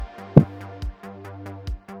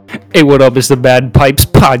Hey, what up? It's the Bad Pipes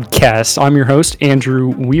Podcast. I'm your host, Andrew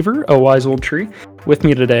Weaver, a wise old tree. With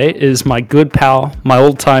me today is my good pal, my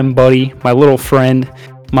old-time buddy, my little friend,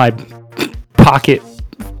 my pocket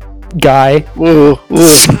guy,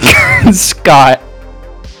 Scott.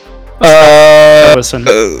 Listen.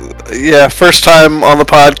 Yeah, first time on the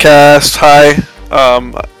podcast. Hi.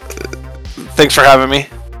 Thanks for having me.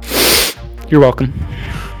 You're welcome.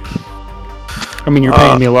 I mean, you're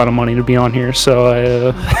paying me a lot of money to be on here,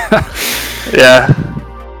 so yeah.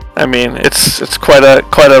 I mean, it's quite a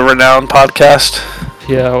renowned podcast.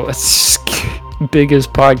 Yeah, it's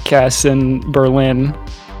biggest podcast in Berlin.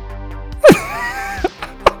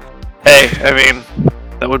 Hey, I mean,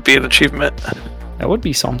 that would be an achievement. That would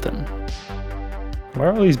be something. Why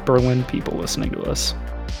are all these Berlin people listening to us?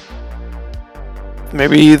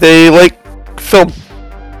 Maybe they like film.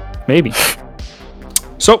 Maybe.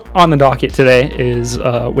 So, on the docket today is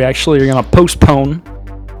we actually are going to postpone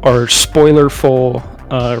our spoiler-full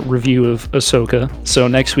review of Ahsoka. So,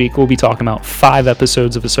 next week we'll be talking about 5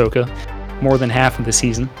 episodes of Ahsoka, more than half of the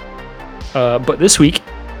season. But this week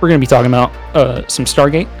we're going to be talking about some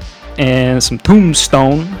Stargate and some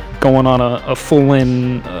Tombstone, going on a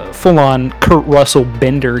full-on Kurt Russell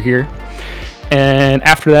bender here. And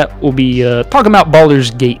after that, we'll be talking about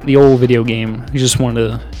Baldur's Gate, the old video game. We just wanted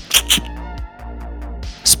to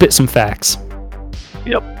spit some facts.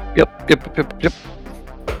 Yep.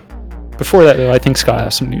 Before that, though, I think Scott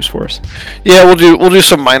has some news for us. Yeah, we'll do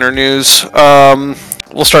some minor news.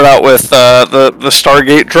 We'll start out with the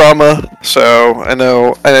Stargate drama. So I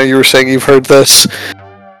know you were saying you've heard this.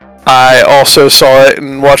 I also saw it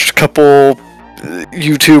and watched a couple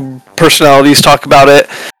YouTube personalities talk about it.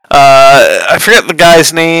 I forget the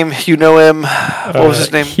guy's name. You know him. What was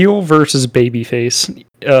his name? Heel versus Babyface.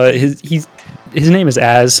 His name is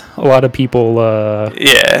Az. A lot of people.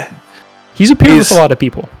 Yeah. He's appeared with a lot of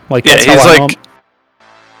people. Like, that's yeah, he's how I know like. him.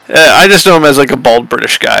 I just know him as like a bald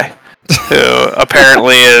British guy who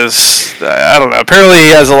apparently is. I don't know. Apparently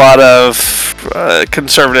he has a lot of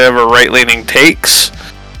conservative or right-leaning takes.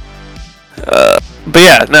 But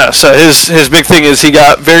yeah, no. So his big thing is he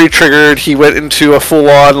got very triggered. He went into a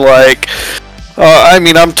full-on like. I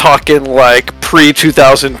mean, I'm talking like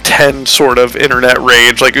pre-2010 sort of internet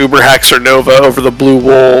rage, like Uber Hacks or Nova over the Blue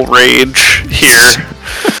Wool rage here.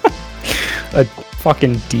 A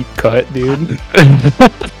fucking deep cut, dude.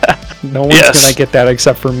 No one's gonna get that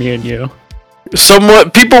except for me and you.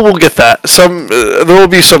 Somewhat, people will get that. There will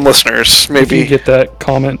be some listeners, maybe. If you get that,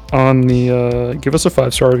 comment on the. Give us a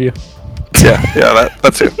 5-star review. Yeah,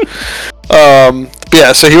 that's it.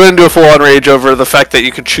 Yeah, so he went into a full-on rage over the fact that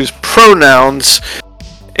you could choose pronouns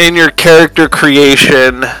in your character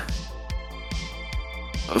creation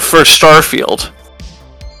for Starfield,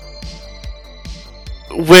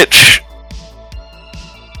 which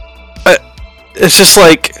it's just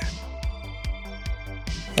like.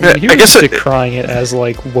 I mean, I guess decrying it as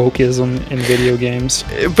like wokeism in video games,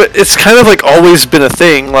 but it's kind of like always been a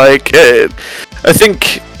thing. Like, I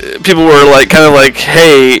think people were like, kind of like,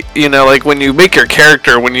 hey, you know, like when you make your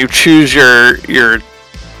character, when you choose your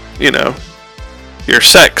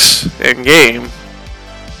sex in game,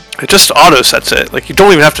 it just auto sets it. Like, you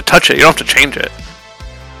don't even have to touch it. You don't have to change it.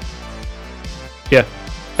 Yeah,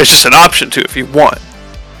 it's just an option too if you want.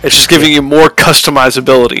 It's just giving you more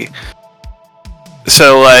customizability.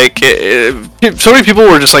 So, like, so many people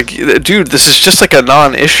were just like, dude, this is just like a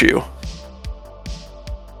non-issue.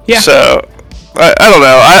 Yeah. So, I don't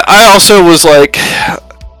know. I also was like,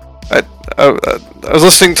 I was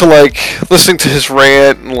listening to his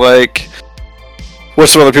rant and like what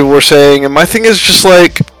some other people were saying, and my thing is just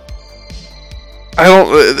like,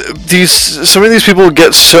 some of these people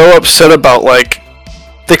get so upset about, like,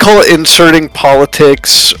 they call it inserting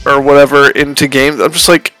politics or whatever into games. I'm just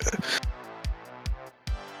like,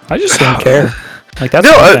 I just don't care. Like, that's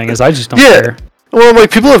the thing, is I just don't care. Well,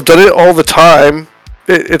 like, people have done it all the time.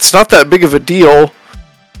 It's not that big of a deal.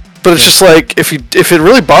 But it's just like, if it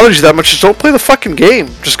really bothers you that much, just don't play the fucking game.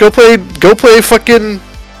 Just go play fucking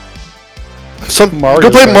Mario.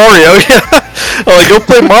 Go play Mario. Yeah. Like, go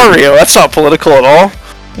play Mario. That's not political at all.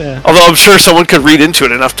 Yeah. Although I'm sure someone could read into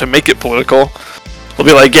it enough to make it political. They'll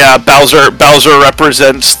be like, yeah, Bowser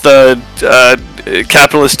represents the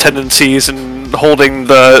capitalist tendencies and holding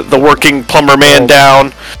the working plumber man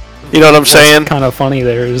down. You know what I'm saying? What's kind of funny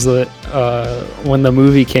there is that when the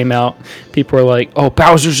movie came out, people were like, "Oh,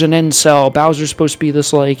 Bowser's an incel. Bowser's supposed to be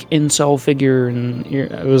this like incel figure," and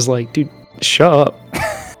it was like, dude, shut up.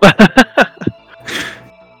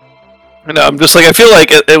 I know. I'm just like, I feel like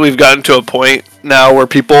we've gotten to a point now where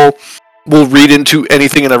people will read into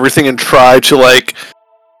anything and everything and try to like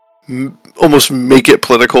almost make it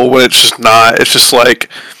political when it's just not. It's just like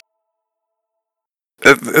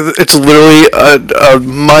it's literally a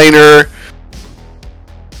minor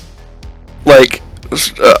like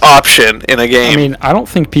option in a game. I mean, I don't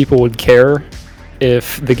think people would care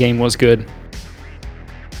if the game was good.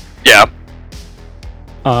 Yeah.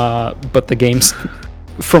 But the game's,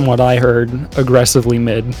 from what I heard, aggressively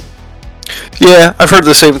mid. Yeah, I've heard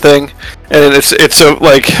the same thing, and it's so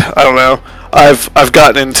like I don't know. I've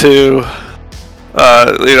gotten into,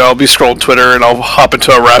 I'll be scrolling Twitter and I'll hop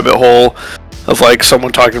into a rabbit hole of like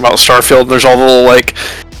someone talking about Starfield. And there's all the little like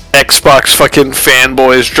Xbox fucking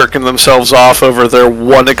fanboys jerking themselves off over their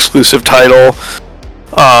one exclusive title.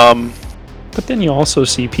 But then you also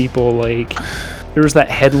see people like, there was that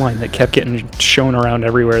headline that kept getting shown around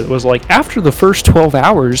everywhere that was like, after the first 12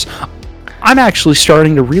 hours, I'm actually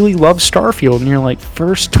starting to really love Starfield. And you're like,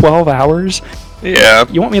 first 12 hours? Yeah.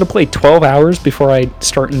 You want me to play 12 hours before I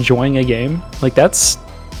start enjoying a game? Like, that's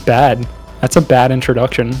bad. That's a bad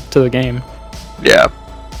introduction to the game. Yeah.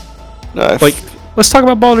 No, like, let's talk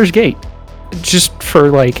about Baldur's Gate. Just for,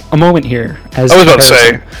 like, a moment here. As I was about to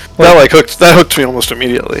say, like, that hooked me almost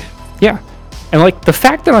immediately. Yeah. And, like, the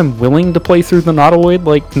fact that I'm willing to play through the Nautiloid,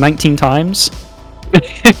 like, 19 times...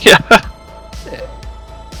 Yeah.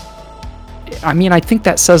 I mean, I think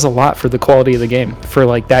that says a lot for the quality of the game, for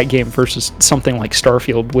like that game versus something like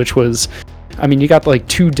Starfield, which was, I mean, you got like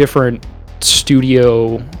two different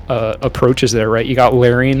studio approaches there, right? You got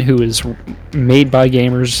Larian, who is made by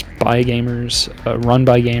gamers, run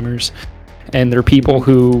by gamers, and they're people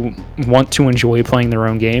who want to enjoy playing their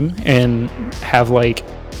own game and have like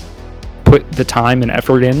put the time and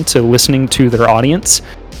effort into listening to their audience.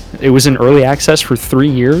 It was in early access for 3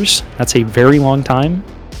 years. That's a very long time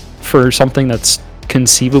for something that's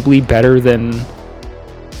conceivably better than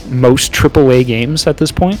most AAA games at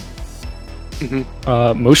this point.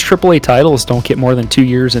 Mm-hmm. Most AAA titles don't get more than 2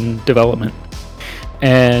 years in development.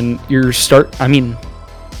 And I mean,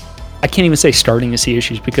 I can't even say starting to see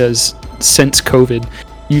issues, because since COVID,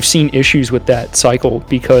 you've seen issues with that cycle,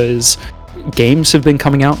 because games have been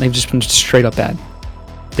coming out and they've just been straight up bad.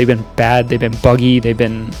 They've been bad, they've been buggy, they've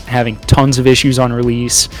been having tons of issues on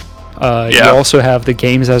release. You also have the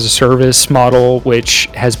games as a service model, which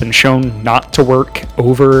has been shown not to work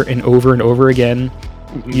over and over and over again.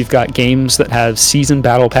 Mm-hmm. You've got games that have season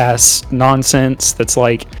battle pass nonsense that's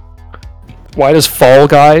like, why does Fall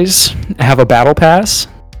Guys have a battle pass?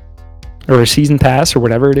 Or a season pass, or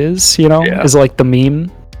whatever it is, is like the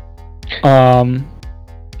meme.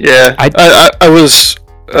 Yeah, I was...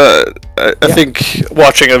 I think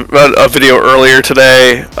watching a video earlier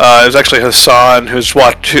today, it was actually Hassan who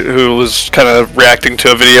was kind of reacting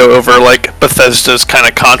to a video over like Bethesda's kind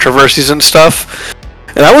of controversies and stuff,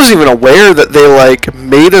 and I wasn't even aware that they like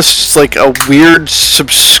made us like a weird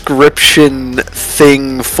subscription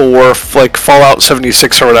thing for like Fallout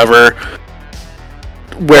 76 or whatever,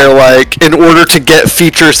 where like in order to get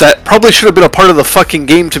features that probably should have been a part of the fucking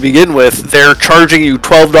game to begin with, they're charging you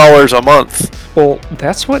 $12 a month. Well,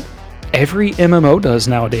 that's what every MMO does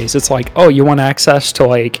nowadays. It's like, oh, you want access to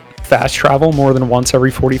like fast travel more than once every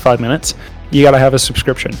 45 minutes? You gotta have a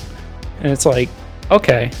subscription. And it's like,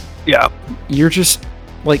 okay. Yeah. You're just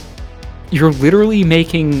like, you're literally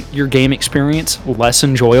making your game experience less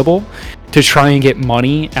enjoyable to try and get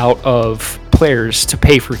money out of players to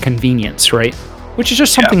pay for convenience, right? Which is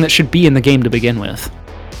just something that should be in the game to begin with.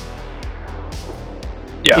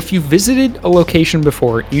 Yeah. If you visited a location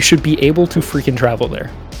before, you should be able to freaking travel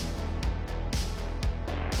there.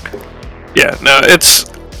 Yeah, no, it's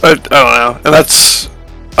I don't know, and that's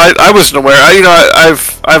I wasn't aware.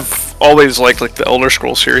 I've always liked like the Elder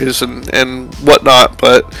Scrolls series and whatnot,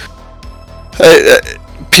 but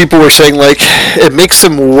people were saying like it makes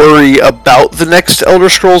them worry about the next Elder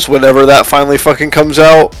Scrolls whenever that finally fucking comes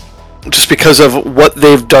out. Just because of what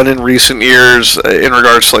they've done in recent years in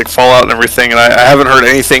regards to like Fallout and everything, and I haven't heard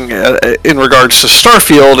anything in regards to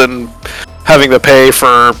Starfield and having to pay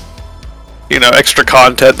for extra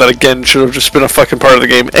content that again should have just been a fucking part of the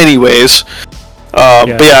game anyways. But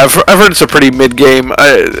yeah, I've heard it's a pretty mid game.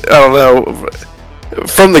 I don't know,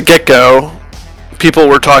 from the get go, people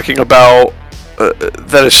were talking about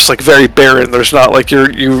that it's just like very barren. There's not like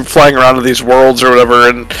you're flying around to these worlds or whatever,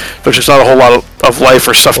 and there's just not a whole lot of life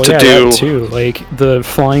or stuff to do. That too. Like the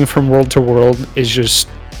flying from world to world is just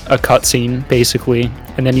a cutscene basically,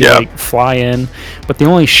 and then you like fly in, but the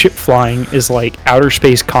only ship flying is like outer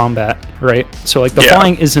space combat, right? So like the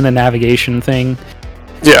flying isn't a navigation thing.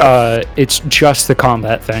 Yeah, it's just the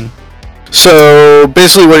combat thing. So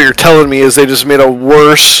basically, what you're telling me is they just made a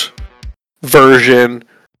worse version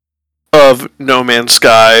of No Man's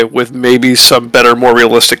Sky with maybe some better, more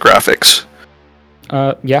realistic graphics.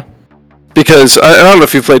 Yeah. Because I don't know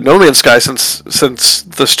if you've played No Man's Sky since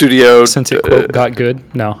the studio... Since it, quote, got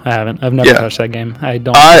good? No, I haven't. I've never touched that game. I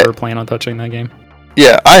don't ever plan on touching that game.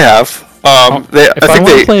 Yeah, I have. If I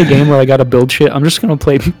want to play a game where I gotta build shit, I'm just gonna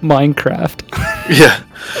play Minecraft. Yeah.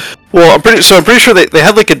 Well, I'm pretty sure they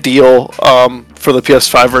had like a deal for the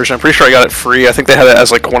PS5 version. I'm pretty sure I got it free. I think they had it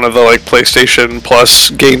as like one of the like PlayStation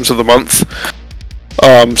Plus games of the month.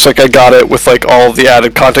 So like I got it with like all the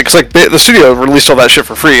added content. Cause like the studio released all that shit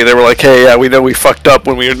for free. They were like, hey, yeah, we know we fucked up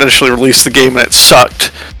when we initially released the game and it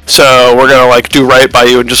sucked. So we're gonna like do right by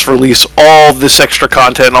you and just release all this extra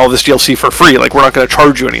content and all this DLC for free. Like we're not gonna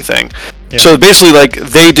charge you anything. Yeah. So basically, like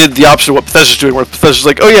they did the opposite of what Bethesda's doing. Where Bethesda's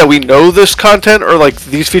like, oh yeah, we know this content or like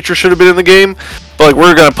these features should have been in the game, but like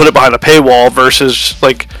we're gonna put it behind a paywall. Versus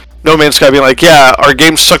like No Man's Sky being like, yeah, our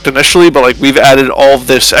game sucked initially, but like we've added all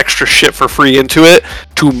this extra shit for free into it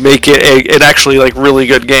to make it an actually like really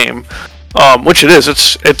good game. Which it is.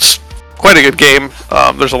 It's quite a good game.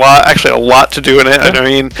 There's a lot to do in it. Yeah. I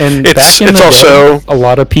mean, and it's also day, a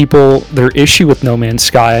lot of people. Their issue with No Man's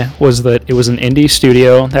Sky was that it was an indie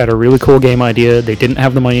studio that had a really cool game idea. They didn't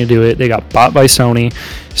have the money to do it. They got bought by Sony.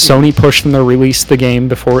 Sony pushed them to release the game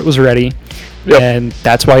before it was ready, and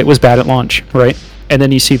that's why it was bad at launch, right? And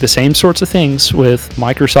then you see the same sorts of things with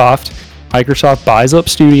Microsoft. Microsoft buys up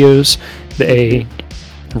studios. They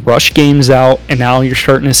rush games out, and now you're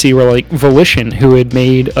starting to see where like Volition, who had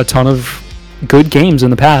made a ton of good games in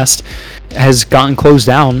the past, has gotten closed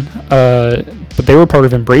down, but they were part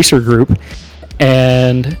of Embracer Group,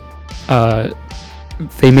 and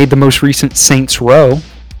they made the most recent Saints Row,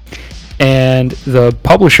 and the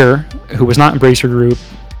publisher, who was not Embracer Group,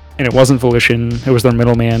 and it wasn't Volition, it was their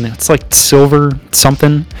middleman, it's like Silver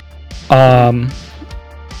something,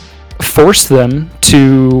 forced them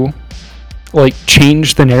to like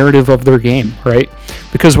change the narrative of their game, right?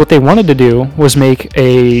 Because what they wanted to do was make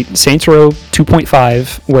a Saints Row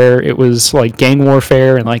 2.5 where it was like gang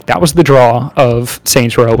warfare, and like that was the draw of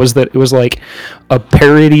Saints Row, was that it was like a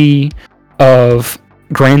parody of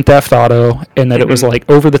Grand Theft Auto, and that it was like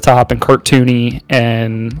over the top and cartoony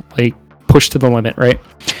and like pushed to the limit, right?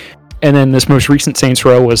 And then this most recent Saints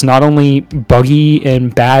Row was not only buggy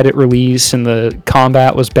and bad at release, and the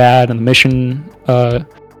combat was bad, and the mission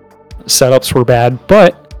setups were bad,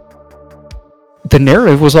 but the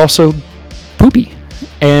narrative was also poopy,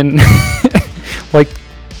 and like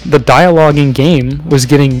the dialogue in game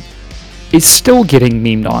it's still getting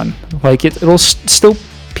memed on. Like it'll still,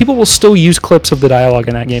 people will still use clips of the dialogue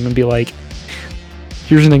in that game and be like,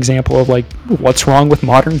 here's an example of like what's wrong with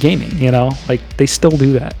modern gaming, you know? Like they still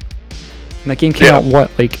do that. And that game came out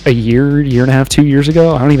like a year and a half, 2 years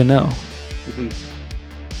ago? I don't even know. Mm-hmm.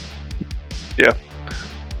 Yeah.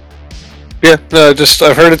 Yeah, no,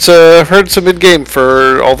 I've heard it's a mid game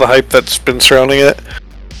for all the hype that's been surrounding it.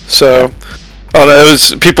 So,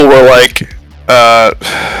 people were like,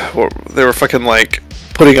 they were fucking like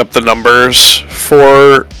putting up the numbers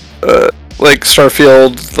for like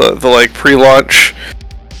Starfield, the like pre-launch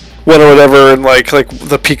one or whatever, and like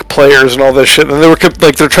the peak players and all this shit. And they were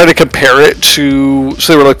they're trying to compare it to,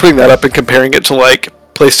 so they were like putting that up and comparing it to like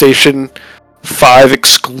PlayStation 5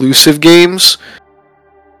 exclusive games.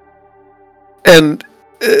 And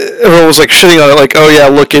everyone was like shitting on it, like, oh yeah,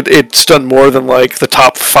 look, it's done more than like the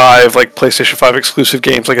top 5 like PlayStation 5 exclusive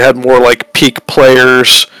games. Like it had more like peak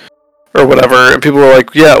players or whatever. And people were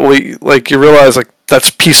like, yeah, like you realize like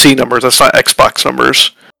that's PC numbers, that's not Xbox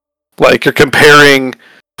numbers. Like you're comparing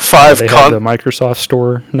 5 they have the Microsoft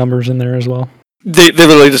Store numbers in there as well. They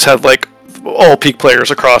literally just had like all peak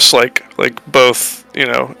players across like both, you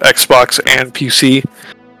know, Xbox and PC.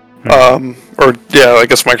 Or yeah, I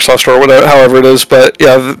guess Microsoft Store, whatever, however it is, but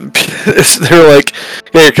yeah, they're like,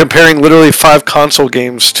 yeah, you're comparing literally 5 console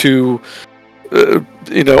games to,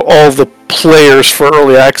 you know, all the players for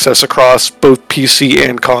early access across both PC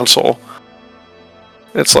and console.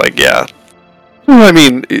 It's like, yeah, I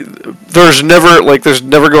mean, there's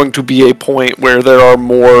never going to be a point where there are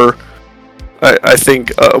more, I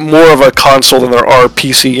think, more of a console than there are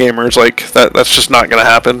PC gamers. Like that's just not going to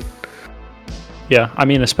happen. Yeah, I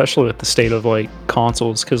mean, especially with the state of like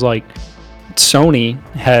consoles, because like Sony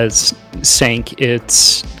has sank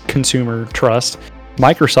its consumer trust.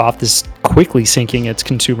 Microsoft is quickly sinking its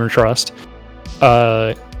consumer trust.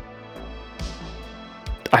 I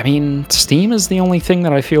mean, Steam is the only thing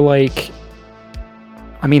that I feel like,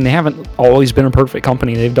 I mean, they haven't always been a perfect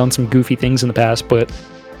company. They've done some goofy things in the past, but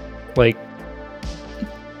like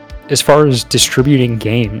as far as distributing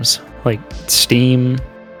games, like Steam,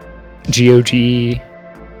 GOG,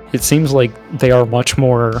 it seems like they are much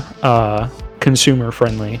more consumer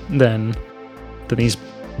friendly than these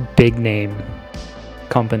big name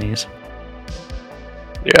companies.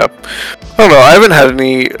 Yeah, I don't know. I haven't had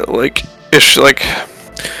any like issue. Like, I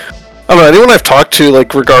don't know, anyone I've talked to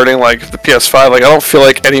like regarding like the PS5. Like, I don't feel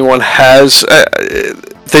like anyone has.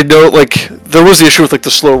 They know, like, there was the issue with like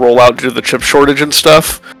the slow rollout due to the chip shortage and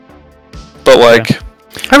stuff. But like,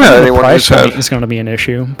 I haven't had anyone who's had. Is going to be an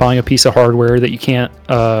issue. Buying a piece of hardware that you can't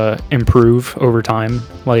improve over time.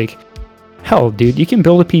 Like, hell, dude, you can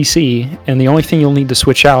build a PC, and the only thing you'll need to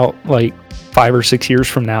switch out like 5 or 6 years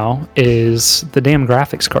from now is the damn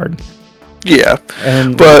graphics card. Yeah,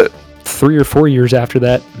 and but 3 or 4 years after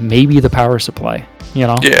that, maybe the power supply. You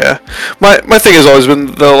know. Yeah, my thing has always been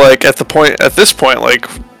though, like at this point, like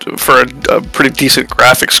for a pretty decent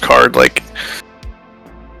graphics card, like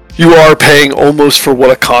you are paying almost for what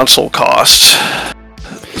a console costs.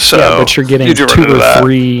 So yeah, but you're getting 2 or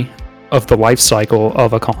 3 of the life cycle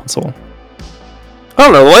of a console. I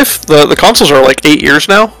don't know. The consoles are like 8 years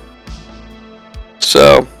now,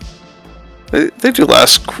 so they do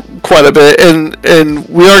last quite a bit, and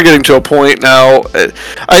we are getting to a point now.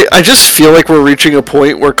 I just feel like we're reaching a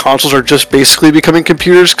point where consoles are just basically becoming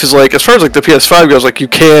computers, because like as far as like the PS5 goes, like you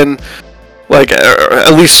can, like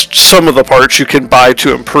at least some of the parts you can buy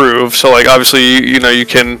to improve. So like obviously you know you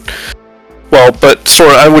can, well, but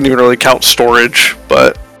I wouldn't even really count storage,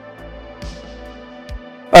 but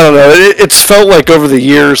I don't know. It's felt like over the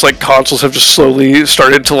years, like consoles have just slowly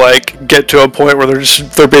started to like get to a point where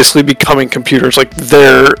they're basically becoming computers. Like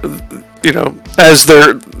they're, you know, as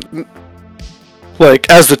the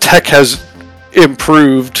tech has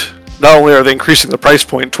improved, not only are they increasing the price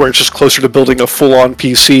point to where it's just closer to building a full-on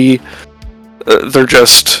PC, they're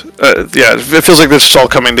just, yeah, it feels like they're just all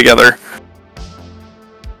coming together.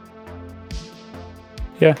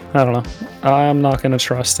 Yeah, I don't know. I'm not going to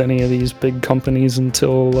trust any of these big companies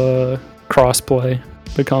until crossplay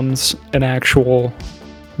becomes an actual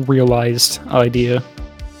realized idea.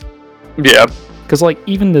 Yeah. Because, like,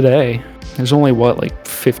 even today, there's only, like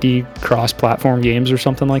 50 cross-platform games or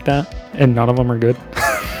something like that, and none of them are good.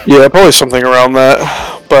 Yeah, probably something around that.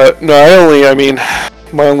 But, no, the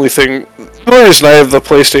only reason I have the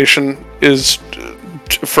PlayStation is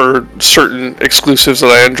for certain exclusives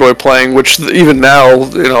that I enjoy playing, which even now,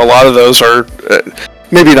 you know, a lot of those are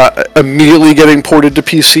maybe not immediately getting ported to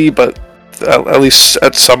PC, but at least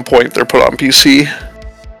at some point they're put on PC.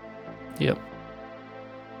 Yep.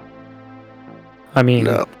 I mean,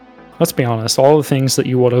 let's be honest, all the things that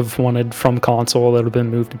you would have wanted from console that have been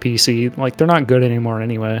moved to PC, like, they're not good anymore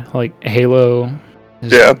anyway. Like, Halo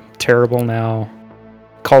is terrible now.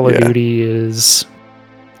 Call of Duty is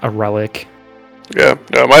a relic. Yeah,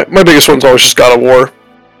 no, my biggest one's always just God of War.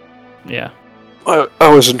 Yeah. I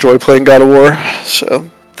always enjoy playing God of War,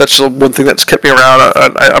 so that's the one thing that's kept me around.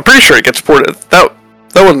 I'm pretty sure it gets ported. That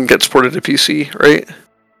one gets ported to PC, right? I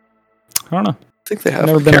don't know. I think they have. I've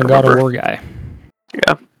never been a God of War guy.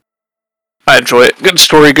 Yeah. I enjoy it. Good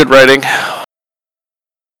story, good writing.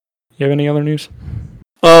 You have any other news?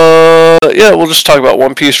 Yeah, we'll just talk about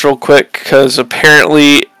One Piece real quick, because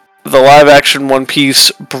apparently the live-action One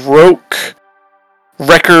Piece broke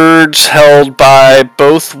records held by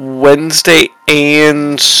both Wednesday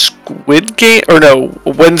and Wednesday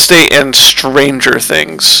and Stranger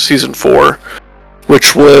Things Season 4,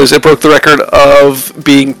 which was, it broke the record of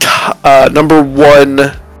being number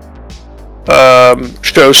 1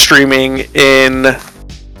 show streaming in,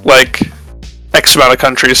 like, X amount of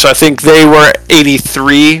countries. So I think they were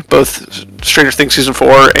 83, both Stranger Things Season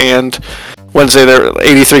 4 and Wednesday, there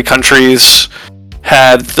 83 countries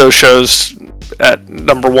had those shows at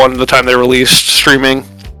number 1 the time they released streaming.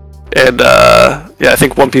 And I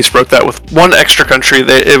think One Piece broke that with one extra country.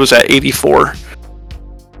 It was at 84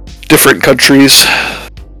 different countries.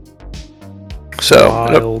 So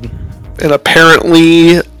wild. And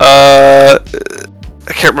apparently I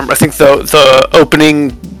can't remember, I think the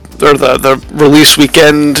opening or the release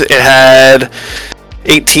weekend, it had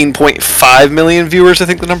 18.5 million viewers, I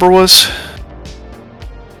think the number was.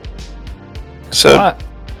 So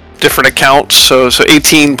different accounts, so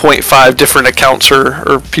 18.5 different accounts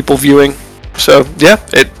or people viewing. So yeah,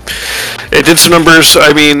 it did some numbers.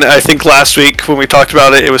 I mean, I think last week when we talked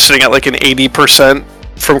about it, it was sitting at like an 80%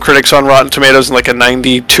 from critics on Rotten Tomatoes and like a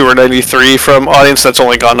 92 or 93 from audience. That's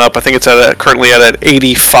only gone up. I think it's currently at an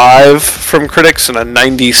 85 from critics and a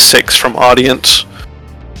 96 from audience.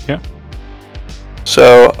 Yeah.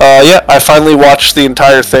 So I finally watched the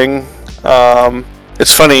entire thing.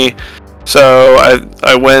 It's funny. So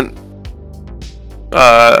I went.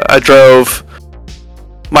 I drove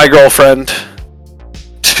my girlfriend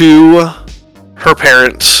to her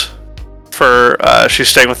parents' for she's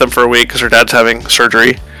staying with them for a week because her dad's having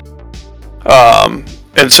surgery.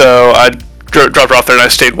 And so I dropped her off there, and I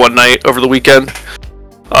stayed one night over the weekend,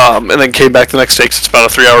 and then came back the next day because it's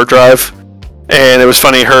about a 3-hour drive. And it was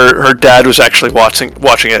funny. Her dad was actually watching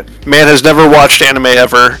it. Man has never watched anime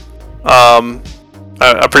ever. I'm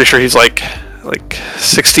pretty sure he's like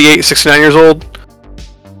 68, 69 years old.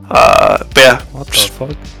 But yeah, what the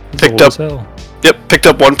fuck? Picked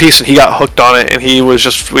up One Piece, and he got hooked on it, and he was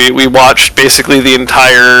just we watched basically the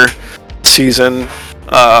entire season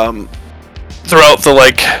throughout the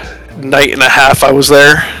like night and a half I was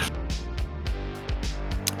there.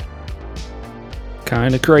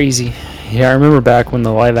 Kind of crazy. Yeah, I remember back when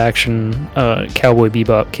the live action Cowboy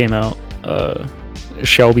Bebop came out,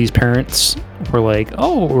 Shelby's parents were like,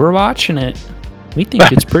 "Oh, we're watching it. We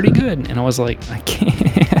think it's pretty good." And I was like, "I can't."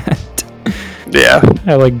 Yeah.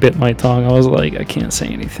 I like bit my tongue. I was like, "I can't say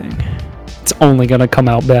anything. It's only gonna come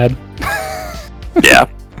out bad." Yeah.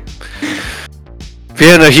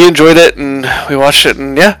 Yeah, no, he enjoyed it, and we watched it,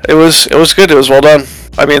 and yeah, it was good. It was well done.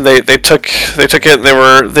 I mean, they took it.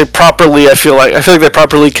 And they properly. I feel like they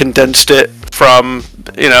properly condensed it from.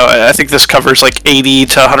 I think this covers like 80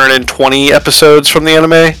 to 120 episodes from the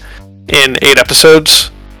anime in 8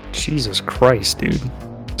 episodes. Jesus Christ, dude.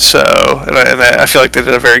 So, and I feel like they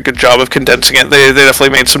did a very good job of condensing it. They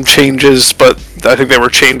definitely made some changes, but I think they were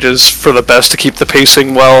changes for the best to keep the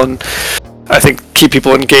pacing well, and I think keep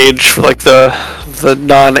people engaged for like the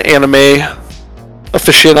non-anime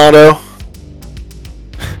aficionado.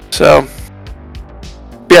 So,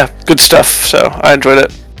 yeah, good stuff. So I enjoyed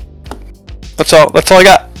it. That's all I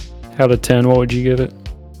got. Out of 10, what would you give it?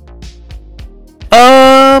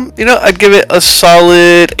 I'd give it a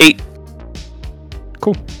solid 8.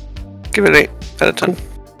 Cool. Give it an 8 out of 10. Cool.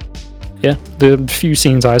 Yeah, the few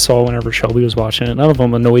scenes I saw whenever Shelby was watching it, none of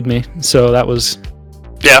them annoyed me. So that was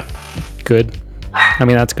good. I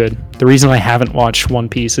mean, that's good. The reason I haven't watched One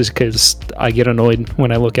Piece is because I get annoyed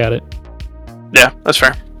when I look at it. Yeah, that's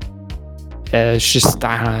fair. It's just,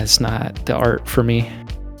 it's not the art for me.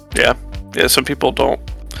 Yeah, some people don't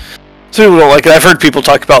like it. I've heard people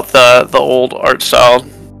talk about the old art style,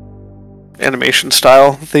 animation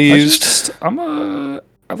style they used. I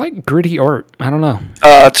like gritty art. I don't know.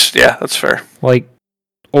 That's fair. Like,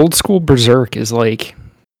 old school Berserk is like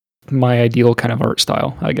my ideal kind of art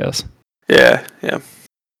style, I guess. Yeah.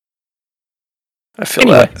 I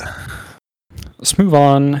feel that. Let's move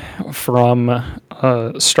on from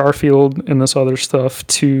Starfield and this other stuff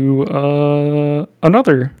to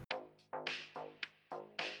another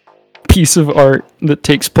piece of art that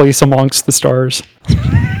takes place amongst the stars.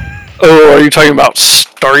 Oh, are you talking about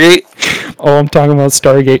Stargate? Oh, I'm talking about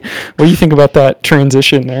Stargate. What do you think about that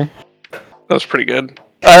transition there? That was pretty good.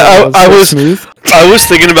 I was smooth. I was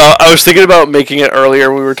thinking about making it earlier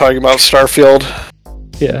when we were talking about Starfield.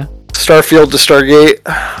 Yeah. Starfield to Stargate.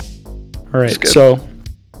 All right, so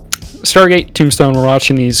Stargate Tombstone, we're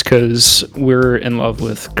watching these because we're in love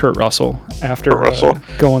with Kurt Russell after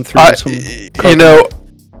going through some...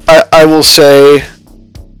 I will say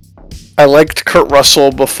I liked Kurt Russell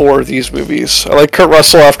before these movies. I like Kurt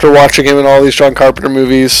Russell after watching him in all these John Carpenter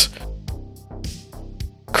movies.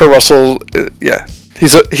 Kurt Russell,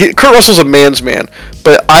 Kurt Russell's a man's man,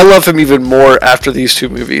 but I love him even more after these 2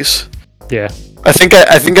 movies. Yeah. I think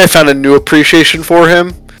I found a new appreciation for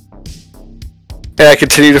him. And I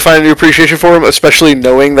continue to find a new appreciation for him, especially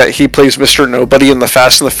knowing that he plays Mr. Nobody in the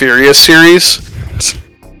Fast and the Furious series.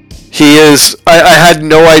 He is... I had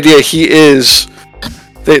no idea he is...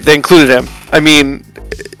 They included him. I mean,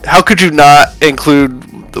 how could you not include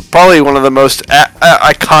probably one of the most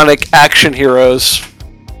iconic action heroes?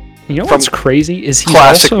 You know what's crazy is he's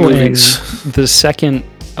classic also movies. In the second...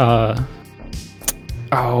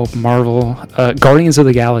 Marvel... Guardians of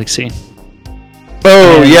the Galaxy.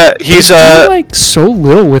 Oh, yeah, he's like so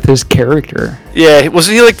little with his character. Yeah,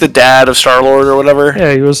 wasn't he like the dad of Star-Lord or whatever?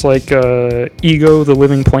 Yeah, he was like Ego, the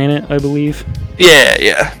Living Planet, I believe.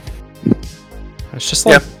 Yeah. It's just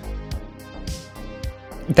like...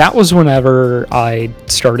 That was whenever I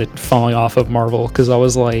started falling off of Marvel, because I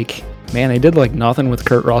was like, man, they did like nothing with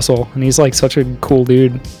Kurt Russell, and he's like such a cool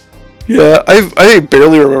dude. Yeah, I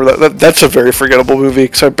barely remember that. That's a very forgettable movie,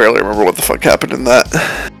 because I barely remember what the fuck happened in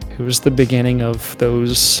that. It was the beginning of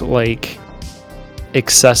those, like,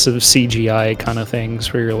 excessive CGI kind of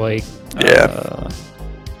things where you're like, no,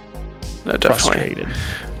 frustrated.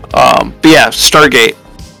 But yeah, Stargate.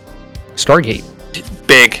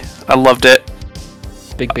 Big. I loved it.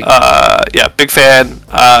 Big. Big fan.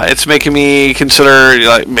 It's making me consider,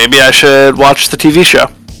 like, maybe I should watch the TV show.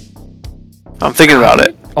 I'm thinking about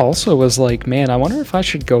it. Also was like, man, I wonder if I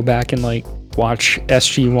should go back and, like, watch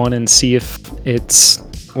SG1 and see if it's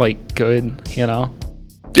like good, you know?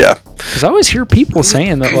 Yeah. Because I always hear people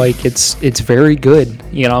saying that like it's very good,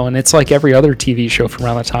 you know, and it's like every other TV show from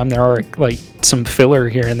around the time. There are like some filler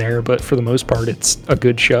here and there, but for the most part, it's a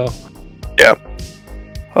good show. Yeah.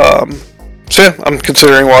 So yeah, I'm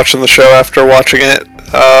considering watching the show after watching it.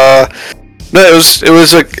 No,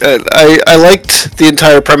 I liked the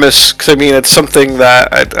entire premise, because I mean it's something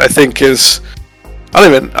that I think is, I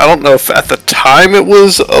don't know if at the time it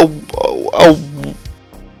was a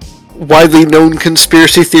widely known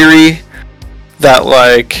conspiracy theory that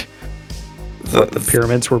like the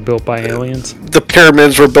pyramids were built by aliens. The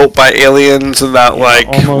pyramids were built by aliens, and that like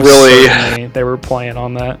really they were playing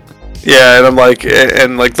on that. Yeah, and I'm like,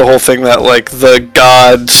 and like the whole thing that like the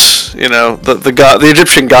gods, you know, the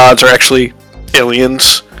Egyptian gods are actually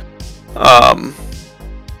aliens, and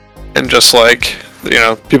just like, you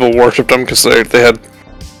know, people worshipped them because they had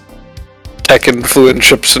tech and flew in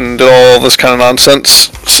ships and did all this kind of nonsense.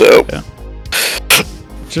 So, yeah.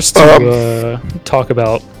 Just to talk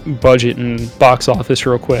about budget and box office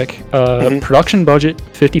real quick. Production budget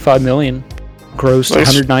 $55 million, grossed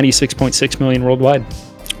 $196.6 million worldwide.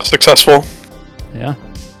 Successful. Yeah.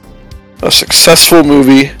 A successful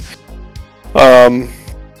movie.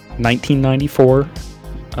 1994.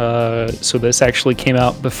 So this actually came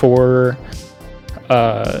out before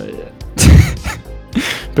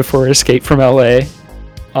before Escape from LA.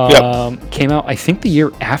 Came out, I think, the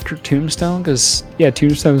year after Tombstone, because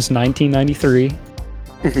Tombstone was 1993.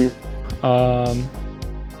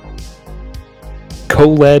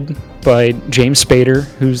 Co-led by James Spader,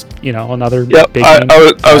 who's, you know, another big name.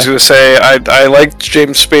 I was going to say, I liked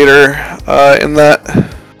James Spader in that.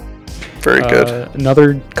 Very good.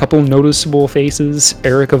 Another couple noticeable faces.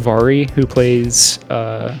 Eric Avari, who plays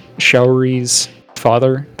Showery's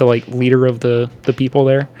father, the like leader of the people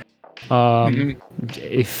there.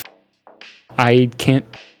 If I can't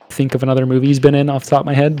think of another movie he's been in off the top of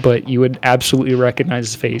my head, but you would absolutely recognize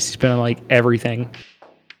his face. He's been in like everything.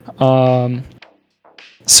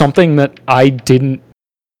 Something that I didn't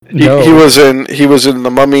know. He was in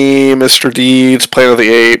The Mummy, Mr. Deeds, Planet of the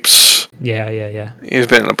Apes. Yeah. He's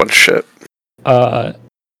been in a bunch of shit.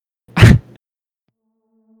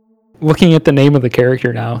 Looking at the name of the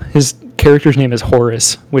character now, his character's name is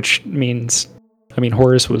Horus, which means,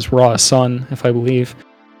 Horus was Ra's son, if I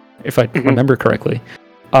remember correctly.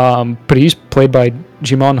 But he's played by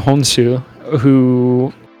Jimon Honsu,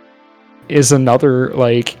 who is another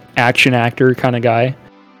like action actor kind of guy.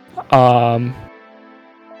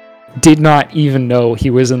 Did not even know he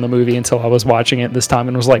was in the movie until I was watching it this time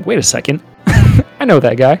and was like, wait a second, I know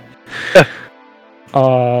that guy.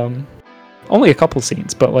 Only a couple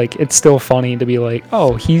scenes, but like it's still funny to be like,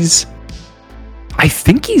 oh, I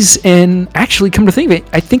think he's in, actually, come to think of it,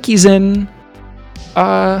 I think he's in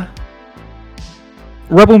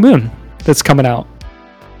Rebel Moon that's coming out.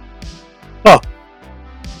 Oh.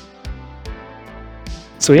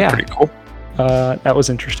 So yeah. Pretty cool. That was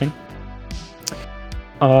interesting.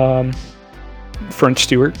 French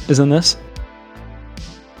Stewart is in this.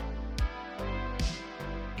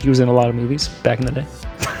 He was in a lot of movies back in the day.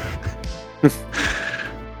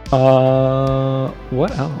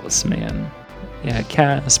 What else, man? Yeah,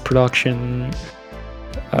 cast, production.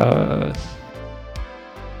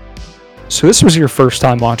 So this was your first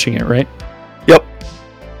time watching it, right? Yep.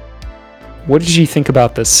 What did you think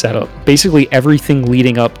about this setup? Basically everything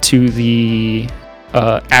leading up to the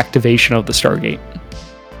activation of the Stargate.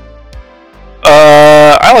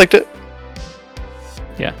 I liked it.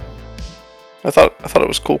 Yeah. I thought it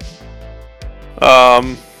was cool.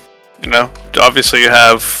 You know, obviously you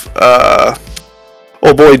have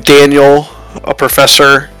old boy Daniel, a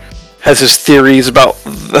professor, has his theories about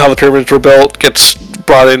how the pyramids were built, gets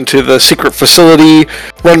brought into the secret facility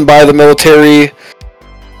run by the military,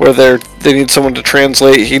 where they need someone to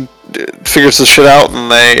translate. He figures this shit out, and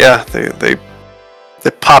they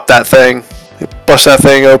pop that thing, they bust that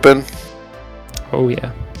thing open. Oh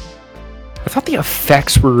yeah. I thought the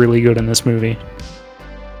effects were really good in this movie.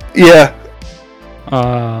 Yeah.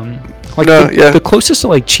 The closest to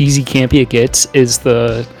like cheesy campy it gets is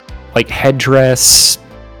the like headdress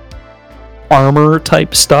armor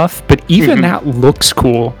type stuff, but even that looks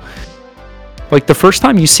cool. Like the first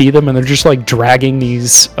time you see them and they're just like dragging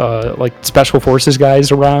these like special forces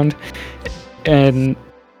guys around, and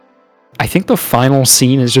I think the final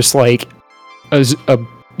scene is just like a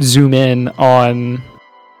zoom in on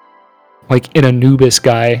like an Anubis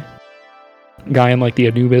guy in like the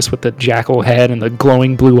Anubis with the jackal head and the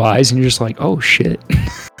glowing blue eyes, and you're just like, oh shit.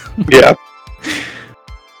 Yeah.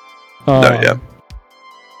 Yeah.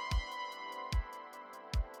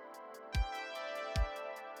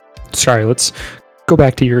 sorry, let's go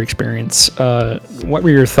back to your experience. What were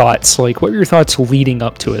your thoughts? Like, what were your thoughts leading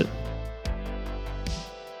up to it?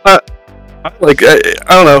 I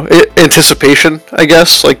don't know, anticipation, I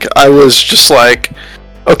guess. Like, I was just like,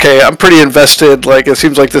 okay, I'm pretty invested. Like, it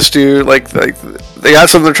seems like this dude, like they got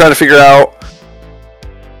something they're trying to figure out.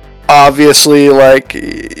 Obviously, like,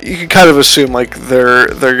 you can kind of assume, like, they're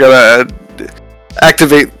gonna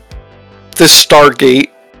activate this Stargate,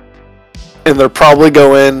 and they're probably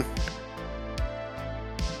going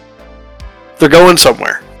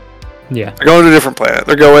somewhere. Yeah. They're going to a different planet.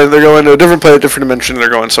 They're going to a different planet, different dimension, and they're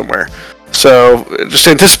going somewhere. So, just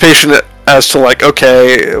anticipation as to, like,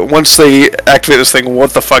 okay, once they activate this thing,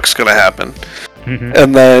 what the fuck's going to happen? Mm-hmm.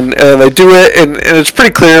 And then they do it, and it's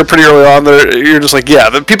pretty clear pretty early on that you're just like, yeah,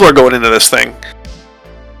 the people are going into this thing.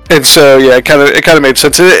 And so, yeah, it kind of made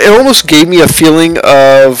sense. It almost gave me a feeling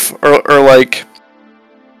of, or like,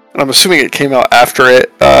 I'm assuming it came out after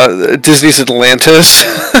it, Disney's Atlantis,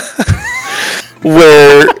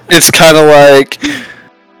 where it's kind of like,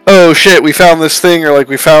 oh shit, we found this thing, or like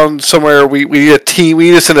we found somewhere, we need a team, we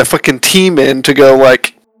need to send a fucking team in to go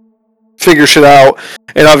like figure shit out.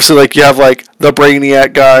 And obviously, like, you have like the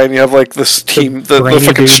Brainiac guy, and you have like this team, the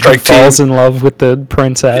fucking strike team falls in love with the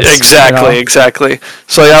princess. Exactly.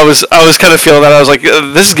 So like, I was kind of feeling that. I was like,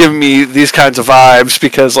 this is giving me these kinds of vibes,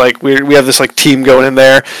 because like we have this like team going in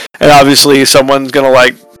there, and obviously someone's gonna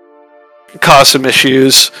like cause some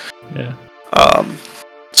issues. Yeah.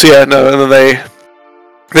 So yeah, no, and then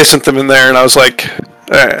they sent them in there, and I was like,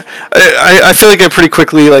 I feel like I pretty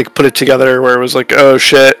quickly like put it together, where it was like, oh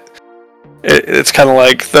shit, it's kind of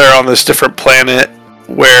like they're on this different planet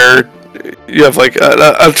where you have like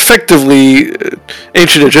effectively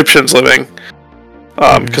ancient Egyptians living,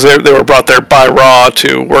 because they were brought there by Ra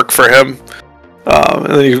to work for him, and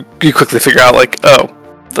then you quickly figure out like, oh,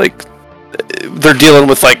 like they're dealing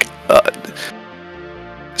with like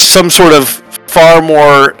some sort of far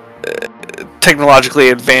more technologically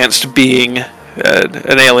advanced being,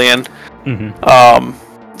 an alien,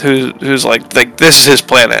 who's like this is his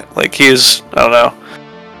planet. Like, he's, I don't know.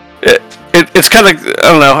 It's kind of, I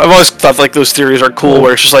don't know. I've always thought like those theories are cool,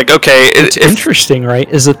 where it's just like, okay, it's interesting, right?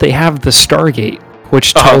 Is that they have the Stargate,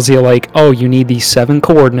 which tells you like, oh, you need these 7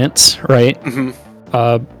 coordinates, right?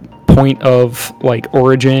 Point of like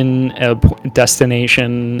origin,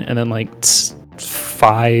 destination, and then like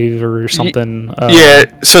 5 or something. Yeah,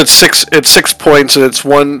 so it's 6 points, and it's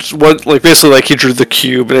one like basically like he drew the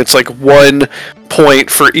cube, and it's like 1 point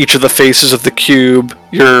for each of the faces of the cube,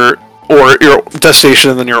 your destination,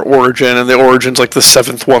 and then your origin, and the origin's like the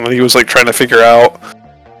 7th one that he was like trying to figure out.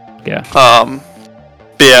 Yeah.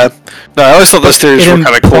 But yeah, no, I always thought those theories were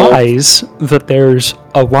kind of cool. It implies that there's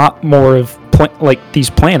a lot more of like these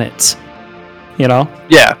planets, you know?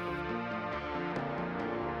 Yeah.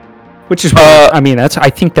 Which is, I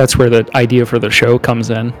think that's where the idea for the show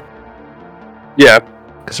comes in. Yeah.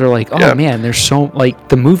 Because they're like, oh man, there's so, like,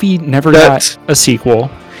 the movie never got a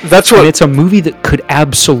sequel. That's what. And it's a movie that could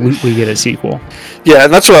absolutely get a sequel. Yeah,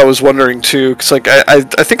 and that's what I was wondering too. Because like I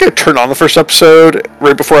think I turned on the first episode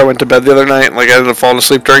right before I went to bed the other night, and like I ended up falling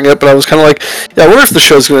asleep during it. But I was kind of like, yeah, I wonder if the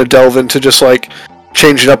show's going to delve into just like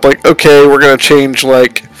changing up. Like, okay, we're going to change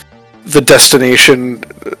like the destination,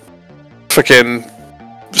 fucking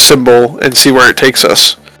symbol, and see where it takes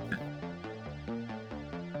us.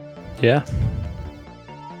 Yeah.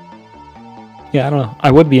 Yeah, I don't know. I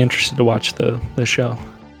would be interested to watch the show.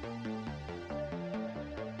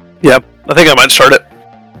 Yep, I think I might start it.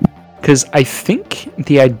 Because I think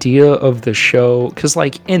the idea of the show... Because,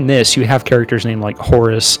 like, in this, you have characters named, like,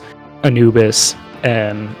 Horus, Anubis,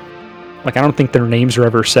 and... Like, I don't think their names are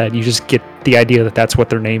ever said. You just get the idea that that's what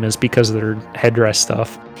their name is because of their headdress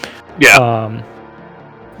stuff. Yeah.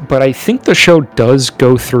 But I think the show does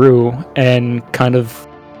go through and kind of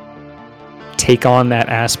take on that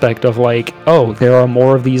aspect of, like, oh, there are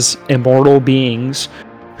more of these immortal beings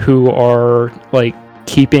who are, like,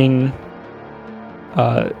 keeping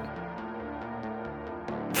not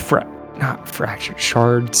fractured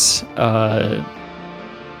shards,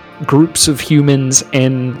 groups of humans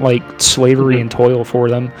in like slavery and toil for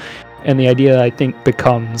them. And the idea, I think,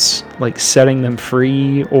 becomes like setting them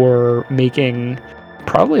free or making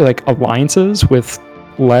probably like alliances with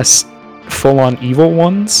less full-on evil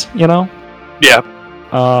ones, you know? Yeah.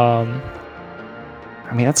 I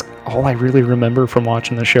mean, that's all I really remember from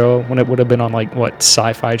watching the show when it would have been on, like, what,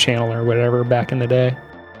 Sci-Fi Channel or whatever back in the day.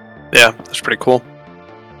 Yeah, that's pretty cool.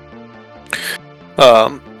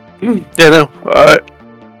 Yeah, no,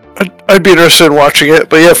 I'd be interested in watching it,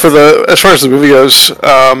 but yeah, as far as the movie goes,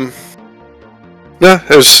 yeah,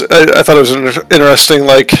 I thought it was interesting,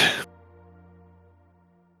 like,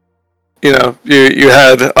 you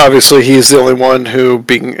had, obviously he's the only one who,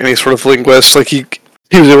 being any sort of linguist, like he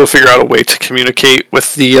was able to figure out a way to communicate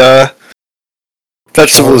with the that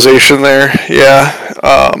civilization there. Yeah.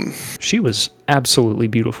 She was absolutely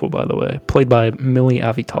beautiful, by the way. Played by Millie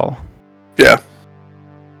Avital. Yeah.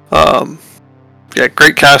 Yeah,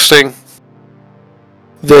 great casting.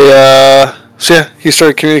 They, so yeah, he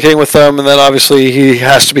started communicating with them, and then obviously he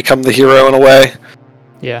has to become the hero in a way.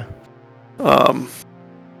 Yeah.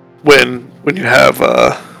 When you have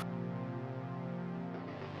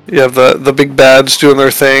the big bads doing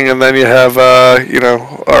their thing, and then you have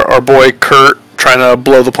our boy Kurt trying to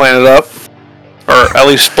blow the planet up, or at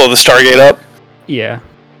least blow the Stargate up. Yeah.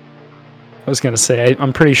 I was gonna say,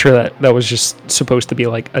 I'm pretty sure that was just supposed to be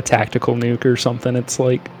like a tactical nuke or something. It's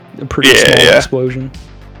like a pretty small explosion.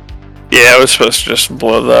 Yeah, it was supposed to just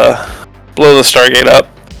blow the Stargate up.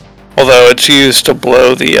 Although it's used to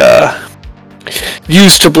blow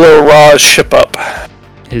Ra's ship up.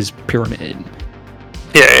 His pyramid.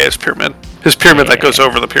 Yeah, his pyramid. His pyramid that goes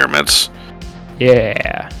over the pyramids.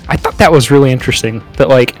 Yeah. I thought that was really interesting. That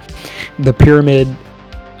like the pyramid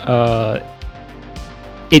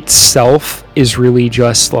itself is really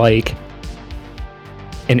just like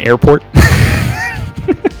an airport.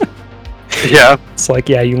 Yeah. It's like,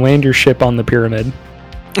 you land your ship on the pyramid.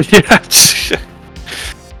 Yeah.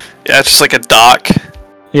 Yeah, it's just like a dock.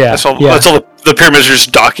 Yeah. That's all the pyramids are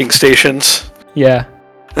just docking stations. Yeah.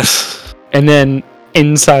 And then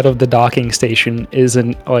inside of the docking station is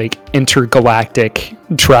an like intergalactic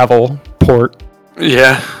travel port.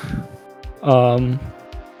 Yeah. I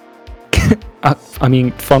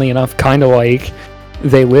mean, funny enough, kind of like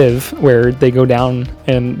They Live, where they go down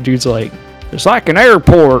and dude's like, it's like an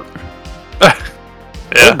airport.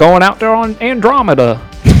 Yeah. We're going out there on Andromeda.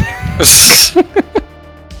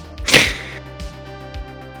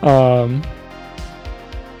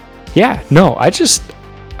 Yeah, no, I just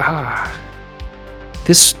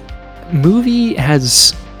this movie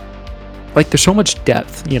has like there's so much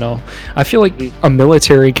depth, you know. I feel like a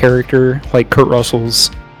military character like Kurt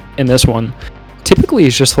Russell's in this one typically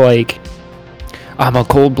is just like, I'm a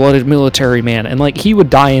cold-blooded military man, and like he would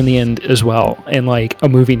die in the end as well in like a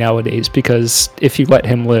movie nowadays, because if you let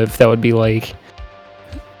him live, that would be like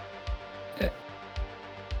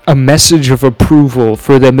a message of approval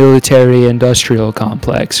for the military-industrial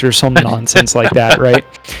complex or some nonsense like that, right?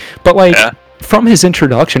 But like from his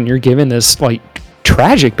introduction, you're given this like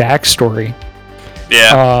tragic backstory.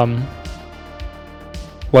 Yeah.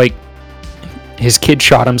 Like his kid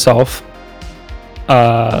shot himself.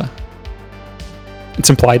 It's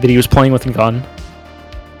implied that he was playing with a gun.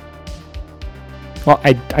 Well,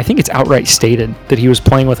 I think it's outright stated that he was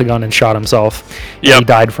playing with a gun and shot himself. And he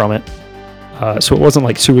died from it. So it wasn't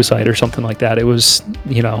like suicide or something like that. It was,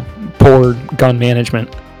 poor gun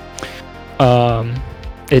management.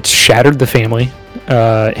 It shattered the family.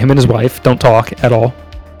 Him and his wife don't talk at all.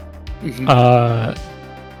 Mm-hmm.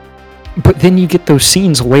 But then you get those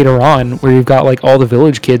scenes later on where you've got like all the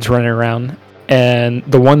village kids running around, and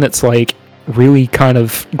the one that's like really kind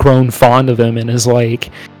of grown fond of him and is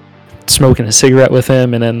like smoking a cigarette with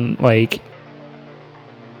him, and then like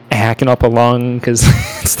hacking up a lung because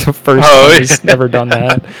it's the first time he's never done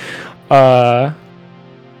that. And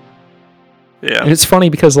it's funny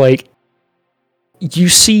because like you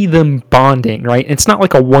see them bonding, right? It's not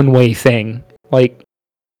like a one-way thing. Like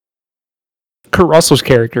Kurt Russell's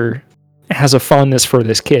character has a fondness for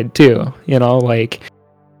this kid too, like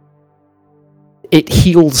it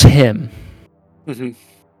heals him. Mm-hmm.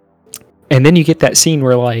 And then you get that scene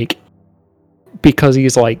where like, because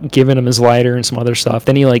he's like giving him his lighter and some other stuff,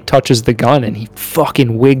 then he like touches the gun and he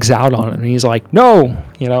fucking wigs out on it, and he's like, no,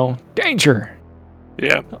 danger.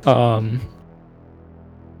 Yeah. And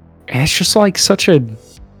it's just like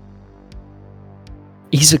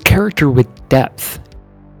he's a character with depth,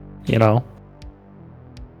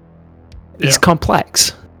 He's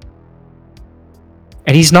complex.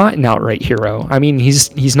 And he's not an outright hero. I mean,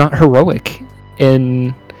 he's not heroic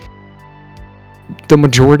in the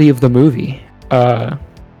majority of the movie.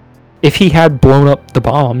 If he had blown up the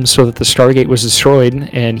bomb so that the Stargate was destroyed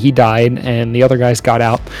and he died and the other guys got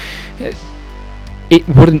out, it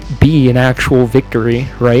wouldn't be an actual victory,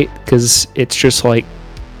 right? Because it's just like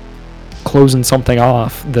closing something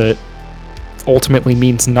off that ultimately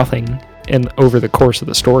means nothing over the course of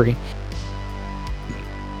the story.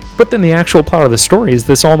 But then the actual plot of the story is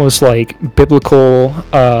this almost like biblical,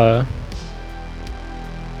 kind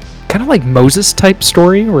of like Moses type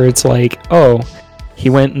story, where it's like, oh,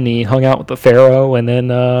 he went and he hung out with the Pharaoh, and then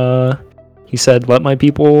he said, let my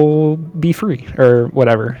people be free, or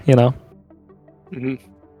whatever, Mm-hmm.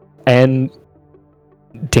 And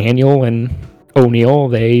Daniel and O'Neill,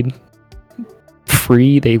 they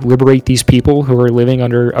liberate these people who are living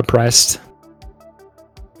under oppressed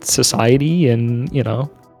society, and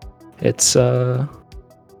it's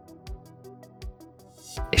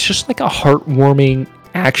just like a heartwarming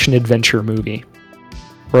action adventure movie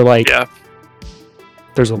where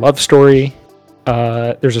there's a love story,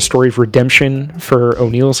 there's a story of redemption for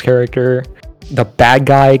O'Neill's character. The bad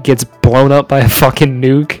guy gets blown up by a fucking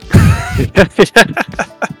nuke.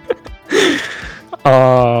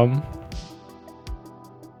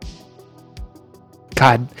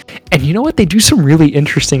 God, and you know what? They do some really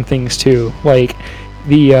interesting things too. Like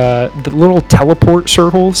the little teleport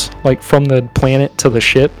circles, like from the planet to the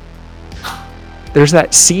ship. There's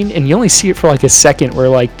that scene, and you only see it for like a second, where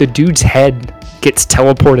like the dude's head gets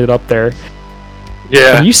teleported up there.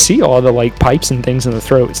 Yeah. And you see all the like pipes and things in the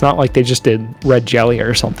throat. It's not like they just did red jelly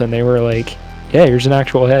or something. They were like, yeah, here's an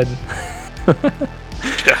actual head.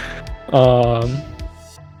 Yeah.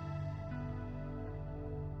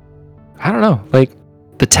 I don't know. Like,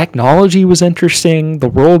 the technology was interesting. The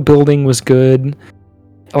world building was good.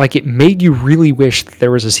 Like, it made you really wish that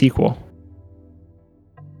there was a sequel.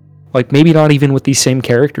 Like, maybe not even with these same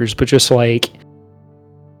characters, but just like,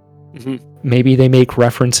 maybe they make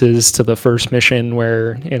references to the first mission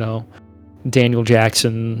where, Daniel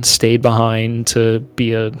Jackson stayed behind to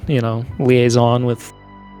be a, liaison with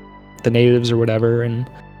the natives or whatever, and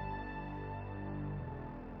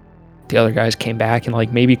the other guys came back, and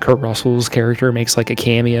like maybe Kurt Russell's character makes like a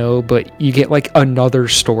cameo, but you get like another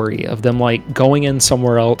story of them like going in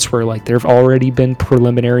somewhere else where like there've already been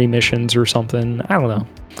preliminary missions or something. I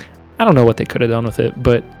don't know what they could have done with it,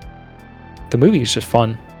 but the movie is just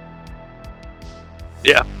fun.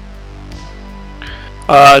 Yeah.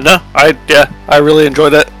 I really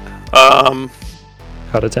enjoyed it. Out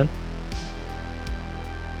of 10?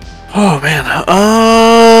 Oh man.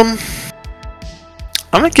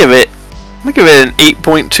 I'm gonna give it an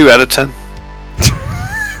 8.2 out of 10.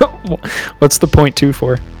 What's the 0.2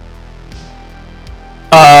 for?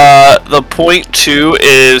 The 0.2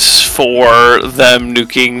 is for them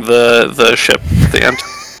nuking the ship at the end.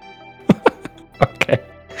 Okay.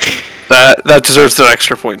 That deserves an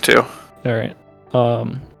extra 0.2. All right.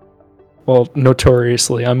 Well,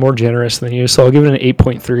 notoriously, I'm more generous than you, so I'll give it an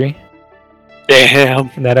 8.3.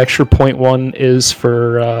 Damn. And that extra 0.1 is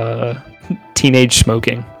for teenage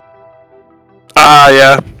smoking.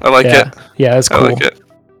 Yeah. I like it. Yeah, that's cool. I like it.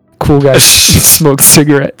 Cool guys smoke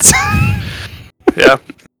cigarettes. Yeah.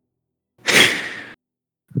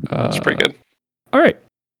 That's pretty good. All right.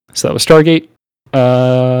 So that was Stargate.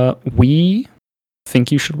 We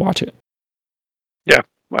think you should watch it. Yeah,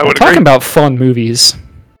 I would agree. Talking about fun movies,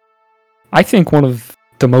 I think one of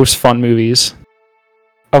the most fun movies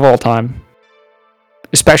of all time,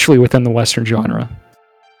 especially within the Western genre,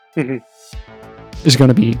 is going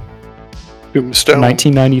to be Tombstone.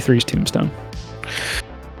 1993's Tombstone.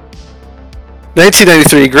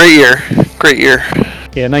 1993, great year.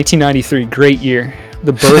 Yeah, 1993, great year.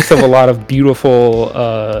 The birth of a lot of beautiful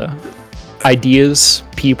ideas,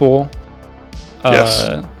 people.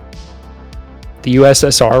 Yes. The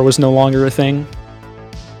USSR was no longer a thing.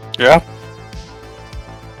 Yeah.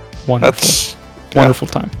 Wonderful. Wonderful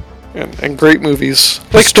time. And great movies.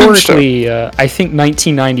 Like historically, I think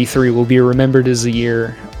 1993 will be remembered as a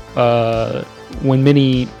year when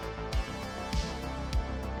many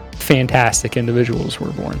fantastic individuals were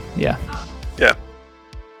born. Yeah. Yeah.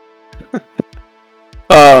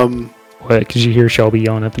 What? Because you hear Shelby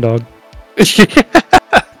yelling at the dog?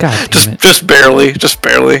 God damn it. Just barely.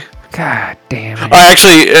 God damn it.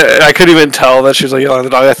 I couldn't even tell that she was like yelling at the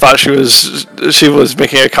dog. I thought she was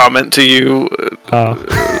making a comment to you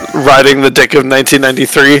riding the dick of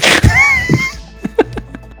 1993.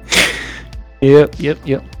 Yep.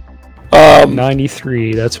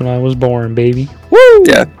 93, that's when I was born, baby. Woo!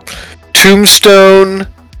 Yeah. Tombstone.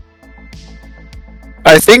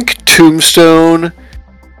 I think Tombstone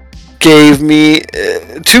really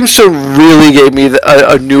gave me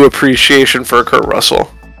a new appreciation for Kurt Russell.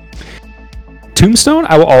 Tombstone,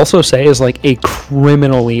 I will also say, is like a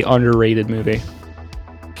criminally underrated movie.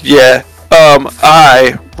 Yeah.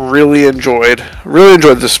 I really enjoyed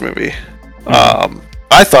this movie.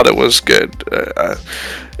 I thought it was good. I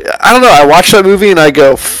don't know. I watched that movie and I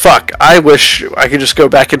go, "Fuck! I wish I could just go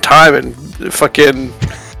back in time and fucking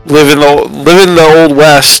live in the old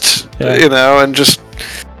West, and just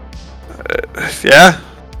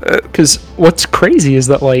Because what's crazy is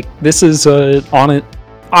that like this is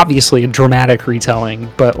obviously a dramatic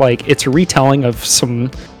retelling, but like it's a retelling of some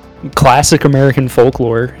classic American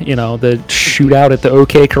folklore. The shootout at the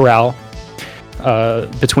OK Corral.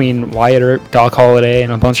 between Wyatt Earp, Doc Holliday,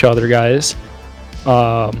 and a bunch of other guys.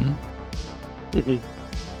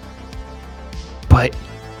 But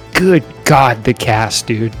good God, the cast,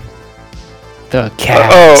 dude. The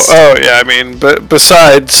cast. Oh yeah. I mean, but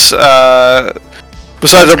besides our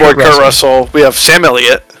boy Kurt Russell, we have Sam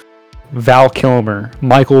Elliott, Val Kilmer,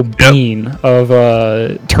 Michael Biehn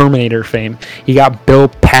of Terminator fame. You got Bill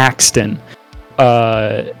Paxton,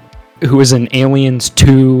 who was in Aliens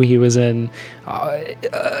 2. He was in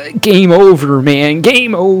Game Over, man.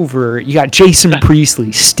 Game Over. You got Jason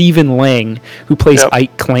Priestley, Stephen Lang, who plays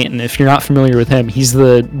Ike Clanton. If you're not familiar with him, he's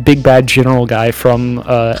the big bad general guy from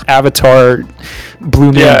Avatar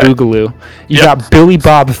Blue Man Boogaloo. You got Billy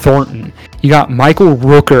Bob Thornton. You got Michael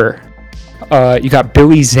Rooker. You got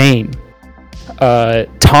Billy Zane.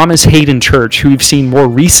 Thomas Hayden Church, who we've seen more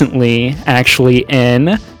recently, actually,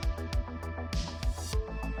 in...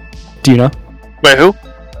 Do you know? Wait, who?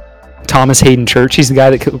 Thomas Hayden Church. He's the guy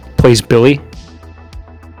that plays Billy.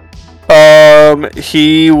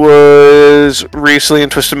 He was recently in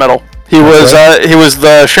Twisted Metal. He was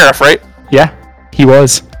the sheriff, right? Yeah, he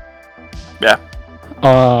was. Yeah.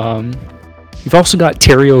 You've also got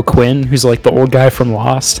Terry O'Quinn, who's like the old guy from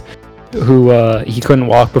Lost, who he couldn't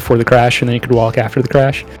walk before the crash, and then he could walk after the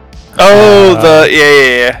crash. Oh,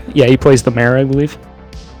 yeah. Yeah, he plays the mayor, I believe.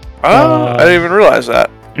 Oh, I didn't even realize that.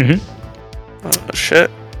 Mm-hmm. Oh,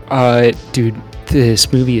 shit. Dude,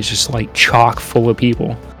 this movie is just like chock full of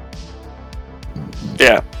people.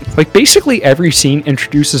 Yeah. Like basically every scene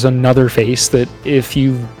introduces another face that if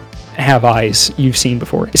you have eyes, you've seen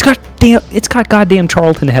before. It's got goddamn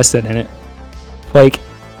Charlton Heston in it. Like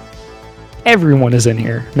everyone is in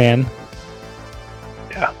here, man.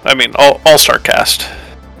 Yeah. I mean, all-star cast.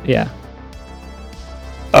 Yeah.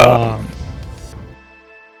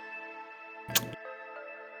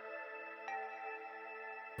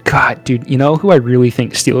 God, dude, you know who I really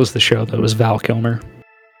think steals the show, though, is Val Kilmer.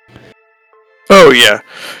 Oh, yeah.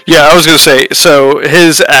 Yeah, I was going to say, so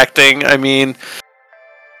his acting, I mean,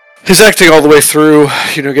 his acting all the way through,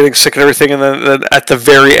 getting sick and everything, and then at the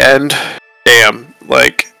very end, damn,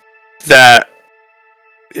 like, that,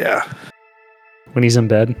 yeah. When he's in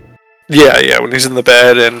bed? Yeah, when he's in the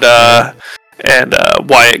bed, and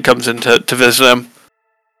Wyatt comes in to visit him.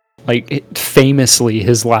 Like, famously,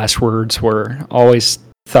 his last words were, always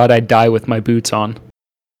thought I'd die with my boots on.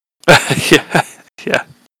 Yeah.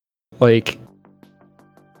 Like,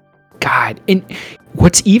 God. And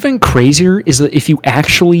what's even crazier is that if you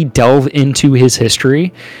actually delve into his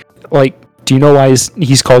history, like, do you know why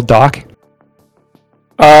he's called Doc?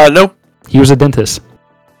 Nope. He was a dentist.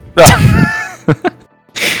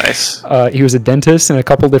 Nice. He was a dentist in a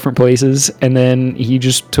couple different places, and then he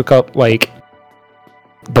just took up, like,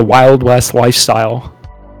 the Wild West lifestyle.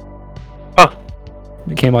 Huh.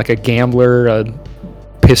 Became like a gambler, a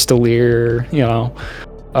pistolier, I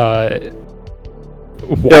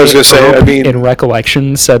was gonna say, in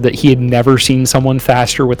recollection, said that he had never seen someone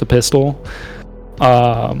faster with a pistol.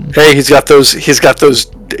 Hey, he's got those,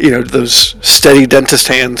 those steady dentist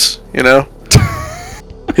hands,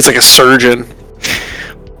 He's like a surgeon.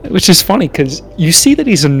 Which is funny, because you see that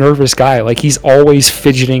he's a nervous guy. Like, he's always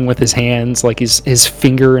fidgeting with his hands. Like, his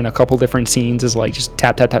finger in a couple different scenes is, like, just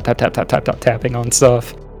tap, tap, tap, tap, tap, tap, tap, tap, tapping on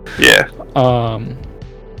stuff. Yeah.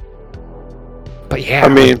 But yeah, I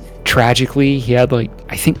mean, like, tragically, he had, like,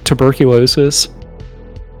 I think tuberculosis.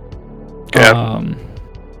 Yeah.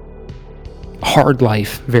 Hard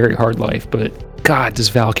life, very hard life. But God, does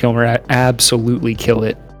Val Kilmer absolutely kill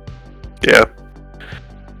it? Yeah.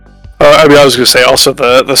 I was gonna say also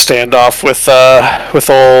the standoff with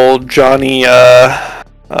old Johnny.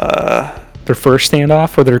 Their first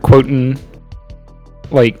standoff, where they're quoting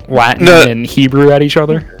like Latin and Hebrew at each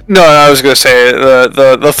other. No, I was gonna say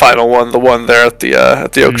the final one, the one there at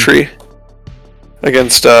the oak tree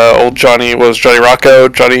against old Johnny. Was Johnny Rocco?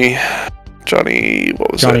 Johnny,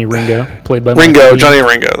 what was Johnny it? Ringo, played by Ringo. Johnny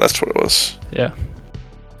Ringo. That's what it was. Yeah.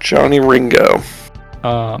 Johnny Ringo.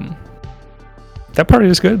 That part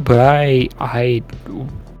is good, but I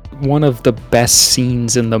one of the best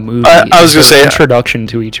scenes in the movie. I was gonna say introduction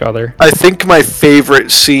to each other. I think my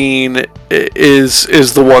favorite scene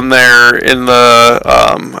is the one there in the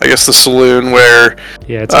I guess the saloon where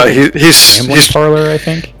it's like he's parlor, I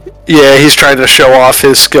think. Yeah, he's trying to show off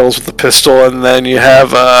his skills with the pistol, and then you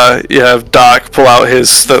have Doc pull out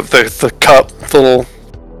the cup, the little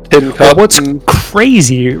hidden cup. Well, what's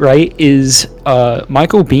crazy, right, is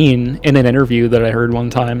Michael Biehn, in an interview that I heard one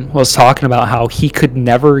time, was talking about how he could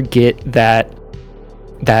never get that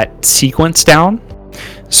sequence down.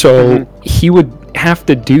 So he would have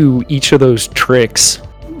to do each of those tricks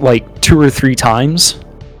like 2 or 3 times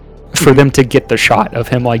for them to get the shot of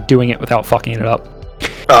him like doing it without fucking it up.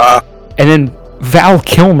 And then Val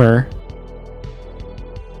Kilmer,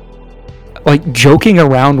 like joking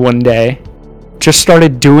around one day, just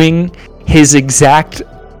started doing his exact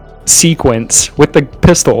sequence with the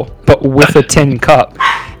pistol, but with a tin cup.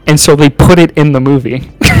 And so they put it in the movie.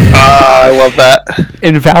 I love that.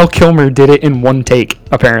 And Val Kilmer did it in one take,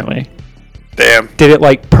 apparently. Damn. Did it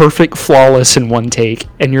like perfect, flawless in one take.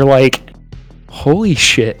 And you're like, holy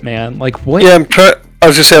shit, man. Like, what? Yeah, I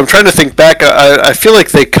was gonna say, I'm trying to think back. I feel like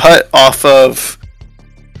they cut off of...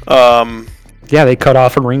 Yeah, they cut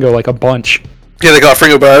off of Ringo like a bunch. Yeah, they cut off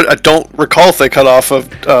Ringo, but I don't recall if they cut off of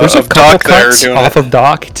There's a couple Doc there cuts doing off it. of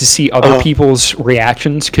Doc to see other people's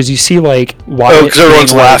reactions, because you see like Wyatt because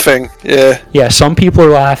everyone's being, like, laughing. Yeah. Yeah, some people are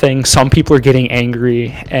laughing, some people are getting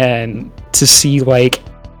angry, and to see like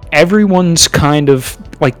everyone's kind of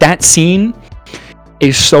like that scene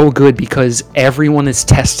is so good because everyone is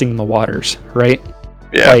testing the waters, right?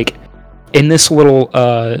 Yeah. Like in this little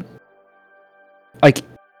like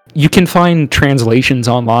you can find translations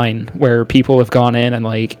online where people have gone in and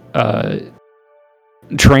like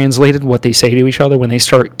translated what they say to each other when they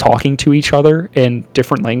start talking to each other in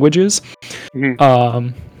different languages. Mm-hmm.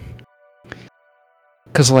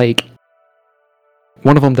 Because like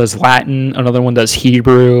one of them does Latin, another one does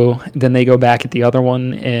Hebrew, then they go back at the other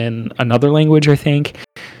one in another language, I think.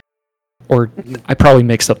 Or I probably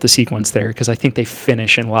mixed up the sequence there because I think they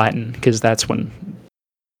finish in Latin because that's when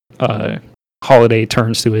Holiday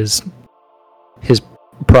turns to his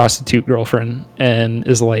prostitute girlfriend and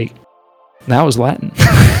is like, "That was Latin."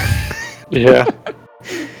 Yeah.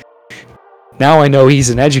 Now I know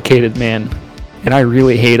he's an educated man, and I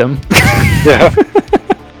really hate him. Yeah.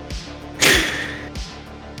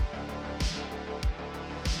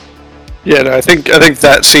 Yeah, no, I think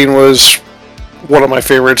that scene was one of my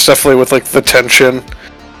favorites, definitely with like the tension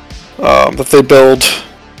that they build.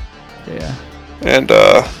 Yeah. And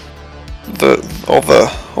all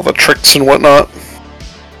the tricks and whatnot.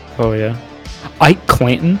 Oh yeah. Ike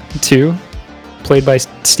Clanton too, played by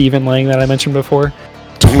Stephen Lang that I mentioned before.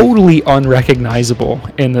 Totally unrecognizable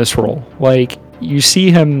in this role. Like you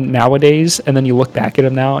see him nowadays, and then you look back at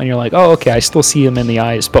him now, and you're like, oh okay, I still see him in the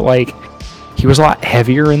eyes, but like he was a lot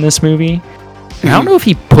heavier in this movie. And I don't know if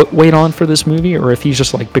he put weight on for this movie or if he's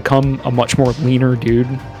just like become a much more leaner dude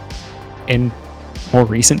in more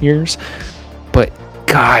recent years. But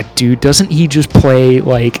God, dude, doesn't he just play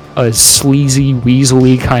like a sleazy,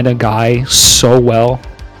 weaselly kind of guy so well?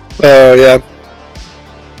 Oh, yeah.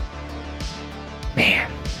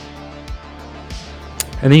 Man.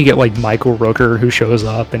 And then you get like Michael Rooker who shows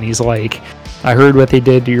up and he's like, I heard what they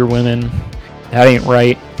did to your women. That ain't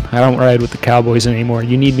right. I don't ride with the Cowboys anymore.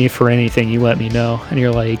 You need me for anything, you let me know. And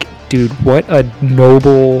you're like, dude, what a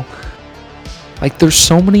noble... Like, there's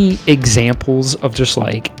so many examples of just,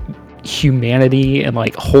 like, humanity and,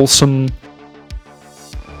 like, wholesome...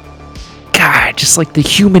 God, just, like, the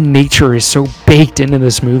human nature is so baked into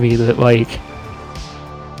this movie that, like...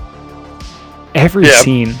 Every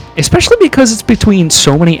scene, especially because it's between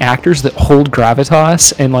so many actors that hold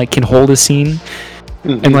gravitas and, like, can hold a scene...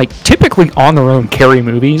 Mm-hmm. And like typically on their own carry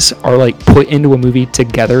movies are like put into a movie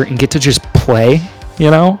together and get to just play, you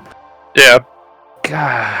know? Yeah.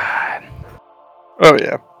 God. Oh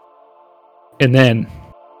yeah. And then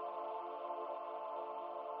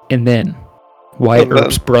Wyatt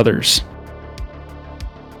Earp's brothers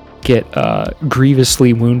get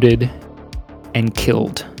grievously wounded and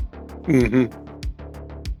killed. Mm-hmm.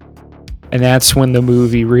 And that's when the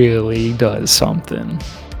movie really does something.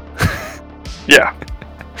 Yeah.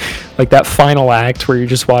 Like that final act where you're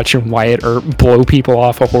just watching Wyatt Earp blow people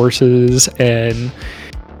off of horses, and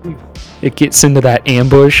it gets into that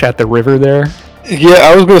ambush at the river there. Yeah,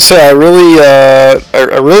 I was gonna say I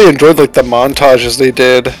really enjoyed like the montages they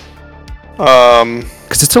did.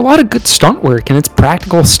 Because it's a lot of good stunt work and it's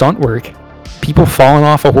practical stunt work. People falling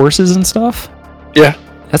off of horses and stuff. Yeah,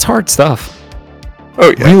 that's hard stuff.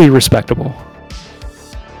 Oh yeah, really respectable.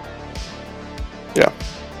 Yeah.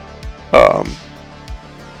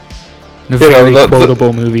 A very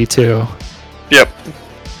quotable movie too. Yep.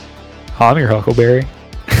 I'm your Huckleberry.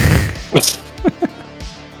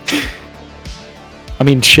 I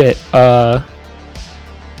mean, shit.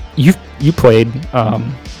 You played.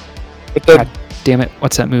 God damn it!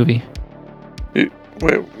 What's that movie? Wait,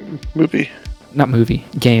 movie? Not movie.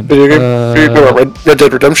 Game. Video game? Red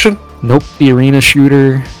Dead Redemption? Nope. The arena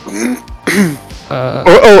shooter.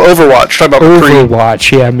 Overwatch. Talking about McCree.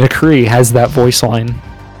 Overwatch. Yeah, McCree has that voice line.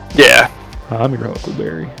 Yeah. I'm your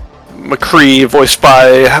Huckleberry. McCree, voiced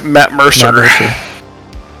by Matt Mercer.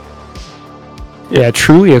 Yeah,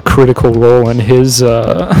 truly a critical role in his in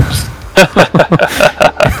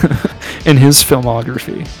his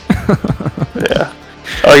filmography. Yeah.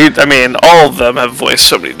 Oh, I mean, all of them have voiced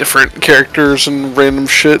so many different characters and random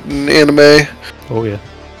shit in anime. Oh yeah.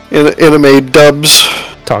 Anime dubs.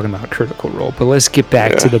 Talking about critical role, but let's get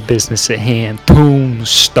back to the business at hand.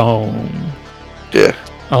 Tombstone. Yeah.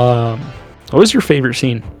 What was your favorite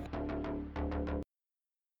scene?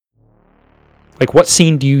 Like, what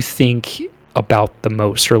scene do you think about the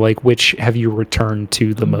most, or like which have you returned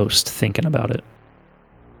to the most thinking about it?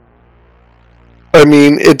 I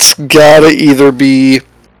mean, it's gotta be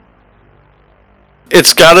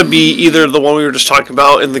either the one we were just talking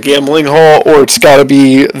about in the gambling hall, or it's gotta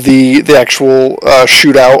be the actual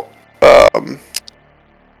shootout.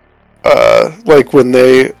 Like when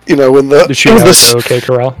they, when the shootout. Okay,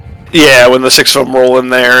 Corral. Yeah, when the 6 of them roll in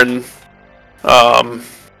there and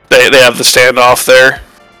they have the standoff there.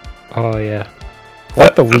 Oh yeah, I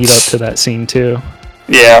like the lead up to that scene too.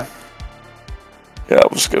 Yeah,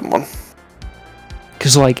 it was a good one.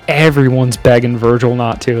 Because, like, everyone's begging Virgil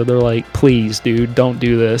not to. They're like, please, dude, don't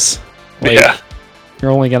do this. Like, you're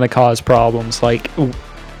only going to cause problems. Like,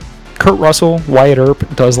 Kurt Russell, Wyatt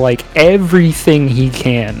Earp, does, like, everything he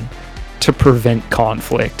can to prevent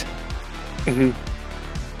conflict. Mm-hmm.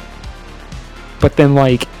 But then,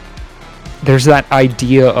 like, there's that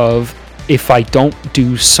idea of, if I don't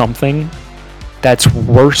do something that's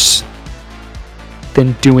worse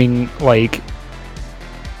than doing, like,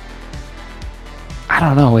 I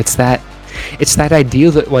don't know, it's that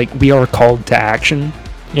idea that, like, we are called to action,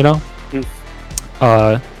 you know?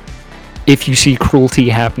 If you see cruelty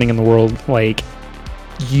happening in the world, like,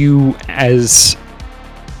 you as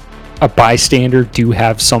a bystander do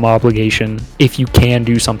have some obligation, if you can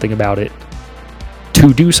do something about it,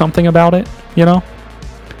 to do something about it, you know?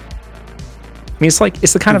 I mean,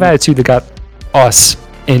 it's the kind of attitude that got us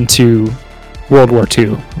into World War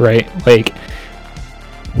II, right? Like,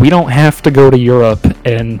 we don't have to go to Europe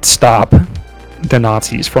and stop the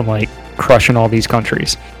Nazis from, like, crushing all these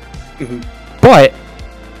countries. Mm-hmm. But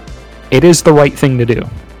it is the right thing to do.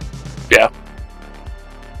 Yeah.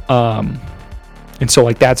 And so,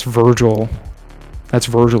 like, that's Virgil's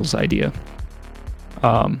idea.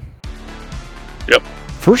 Yep.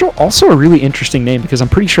 Virgil, also a really interesting name, because I'm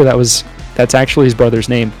pretty sure that's actually his brother's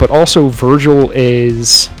name, but also Virgil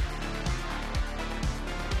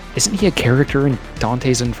isn't he a character in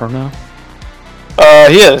Dante's Inferno?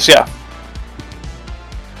 He is, yeah.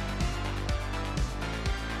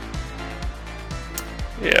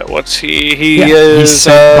 Yeah, what's he? He's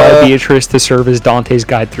sent by Beatrice to serve as Dante's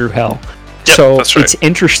guide through hell. Yep, so that's right. It's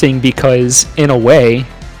interesting because, in a way,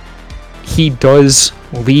 he does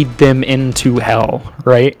lead them into hell,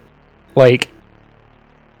 right? Like,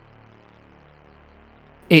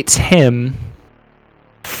 it's him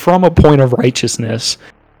from a point of righteousness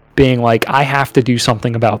being like, I have to do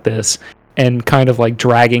something about this, and kind of like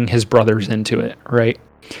dragging his brothers into it, right?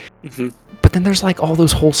 Mm-hmm. But then there's like all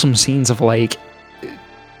those wholesome scenes of like,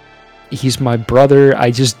 he's my brother,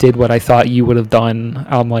 I just did what I thought you would have done.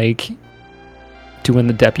 I'm like doing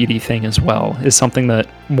the deputy thing as well, is something that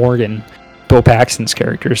Morgan, Bill Paxton's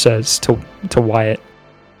character, says to Wyatt,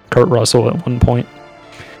 Kurt Russell, at one point.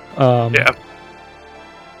 Yeah.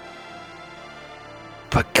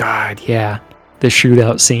 But God, yeah. The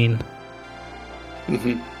shootout scene.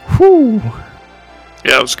 Mm-hmm. Whew.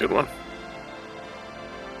 Yeah, it was a good one.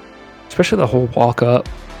 Especially the whole walk up.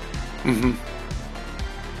 Mm-hmm.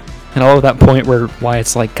 And all of that point where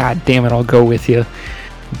Wyatt's like, God damn it, I'll go with you.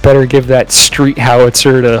 Better give that street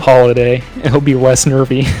howitzer to Holiday. He'll be less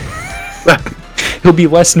nervy. He'll be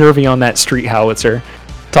less nervy on that street howitzer.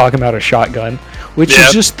 Talking about a shotgun. Which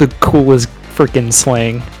is just the coolest freaking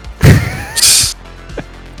slang.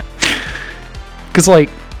 Because, like,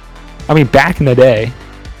 I mean, back in the day,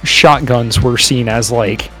 shotguns were seen as,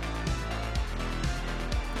 like,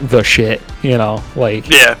 the shit, you know? Like,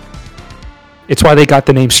 yeah. It's why they got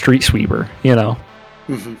the name Street Sweeper, you know?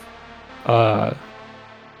 Mm-hmm.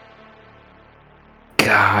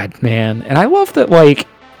 God, man. And I love that, like,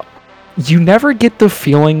 you never get the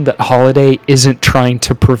feeling that Holiday isn't trying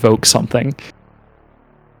to provoke something.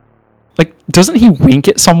 Like, doesn't he wink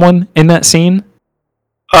at someone in that scene?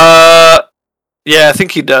 Yeah, I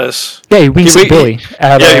think he does. Yeah, he winks at Billy.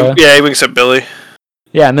 He winks at Billy.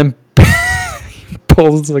 Yeah, and then he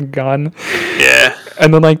pulls the gun. Yeah.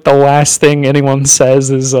 And then, like, the last thing anyone says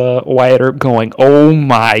is Wyatt Earp going, "Oh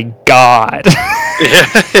my God."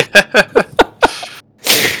 Yeah.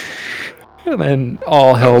 And then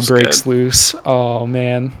all hell breaks loose. Oh,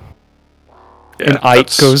 man. Yeah, and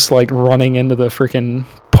Ike goes, like, running into the freaking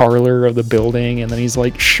parlor of the building, and then he's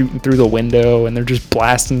like shooting through the window, and they're just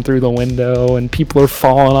blasting through the window, and people are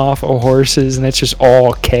falling off of horses, and it's just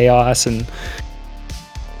all chaos. And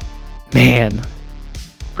man,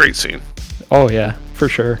 Great scene. oh yeah, for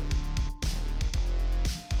sure.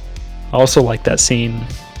 I also like that scene.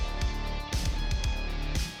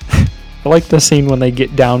 I like the scene when they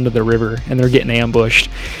get down to the river and they're getting ambushed,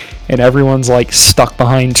 and everyone's like stuck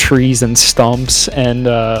behind trees and stumps, and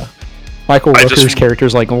Michael Rooker's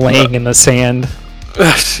character's like laying in the sand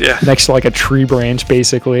Yeah. next to like a tree branch,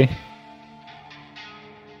 basically.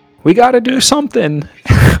 We got to do something.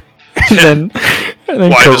 and then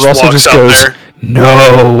Why Kurt just Russell walks just out goes, there?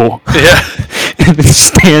 "No." Yeah. And then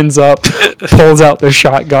stands up, pulls out the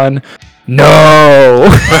shotgun. No.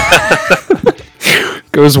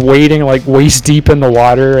 Goes wading like waist deep in the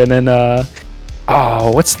water, and then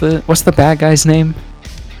what's the bad guy's name?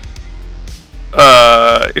 You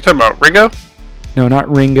talking about Ringo? No, not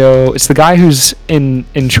Ringo. It's the guy who's in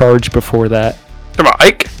charge before that. Talking about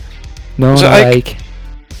Ike? No, Was it not Ike? Ike.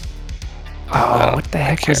 Oh, what the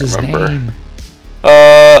heck was his remember. name?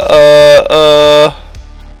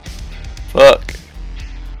 Fuck.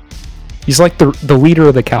 He's like the leader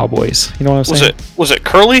of the Cowboys. You know what I'm saying? Was it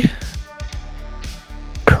Curly?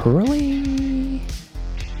 Curly?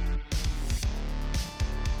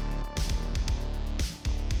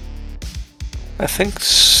 I think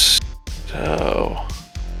so.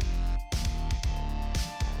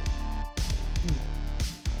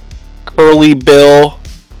 Curly Bill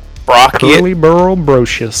Brocky. Curly Burl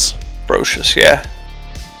Brocious. Brocious, yeah.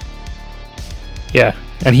 Yeah,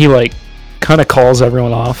 and he like kind of calls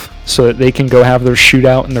everyone off so that they can go have their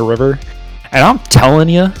shootout in the river. And I'm telling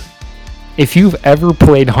you, if you've ever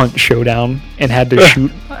played Hunt Showdown and had to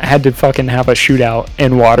fucking have a shootout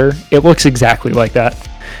in water, it looks exactly like that.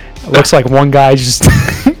 It looks like one guy just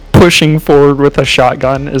pushing forward with a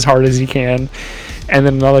shotgun as hard as he can, and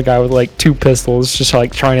then another guy with like two pistols just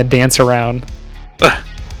like trying to dance around.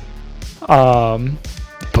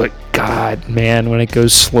 But God, man, when it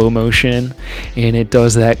goes slow motion and it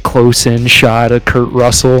does that close in shot of Kurt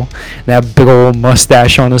Russell, that big old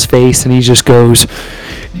mustache on his face, and he just goes,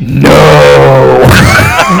 "No!"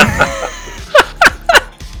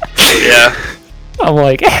 Yeah. I'm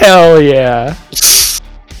like, hell yeah.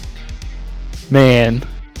 Man.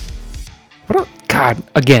 God,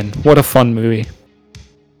 again, what a fun movie.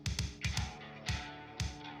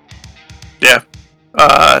 Yeah.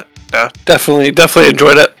 Yeah, definitely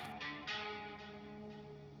enjoyed it.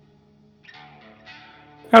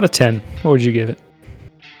 Out of 10, what would you give it?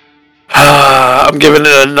 I'm giving it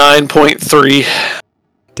a 9.3.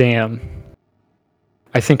 Damn.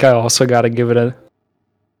 I think I also got to give it a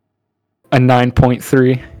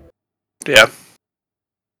 9.3. Yeah.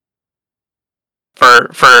 For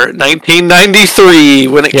 1993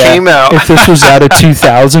 when it came out. If this was out of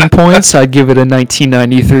 2,000 points, I'd give it a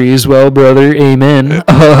 1993 as well, brother. Amen.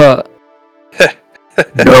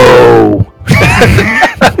 No.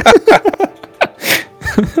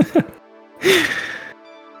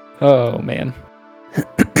 Oh, man.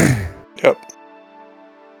 Yep.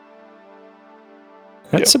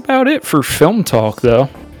 That's about it for film talk, though.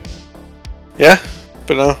 Yeah,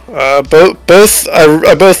 but no. Both.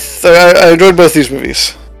 I enjoyed both these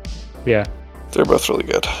movies. Yeah. They're both really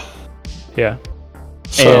good. Yeah.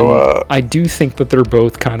 So and I do think that they're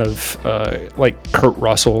both kind of like Kurt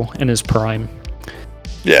Russell in his prime.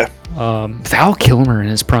 Yeah. Val Kilmer in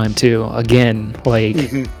his prime too. Again, like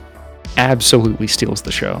absolutely steals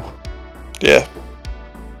the show. Yeah.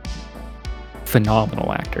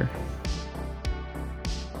 Phenomenal actor.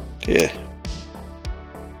 Yeah.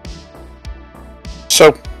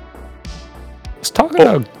 So let's talk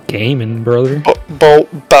about gaming, brother.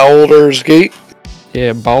 Baldur's Gate.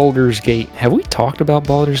 Yeah, Baldur's Gate. Have we talked about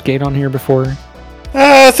Baldur's Gate on here before?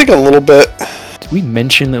 I think a little bit. Did we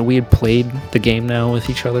mention that we had played the game now with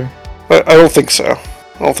each other? I don't think so.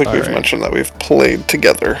 I don't think we've right. mentioned that we've played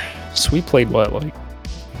together. So we played what, like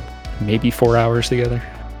maybe 4 hours together?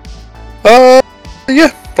 Yeah,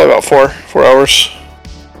 probably about 4 hours.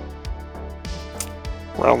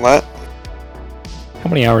 Around that. How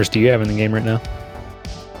many hours do you have in the game right now?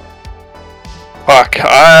 Fuck,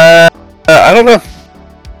 I don't know.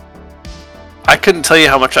 I couldn't tell you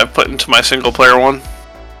how much I've put into my single player one.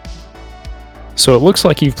 So it looks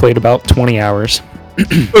like you've played about 20 hours.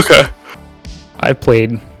 Okay. I've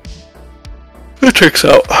played It checks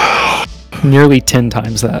out. nearly 10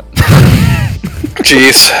 times that.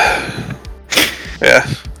 Jeez. Yeah.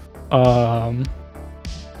 Oh,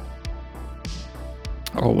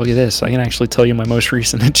 look at this. I can actually tell you my most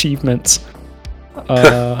recent achievements.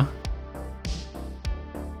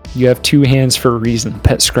 You have two hands for a reason.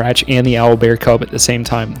 Pet Scratch and the owlbear cub at the same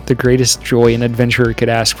time. The greatest joy an adventurer could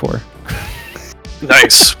ask for.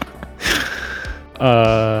 Nice.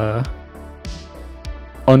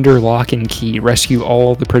 Under lock and key. Rescue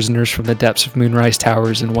all the prisoners from the depths of Moonrise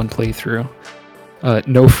Towers in one playthrough.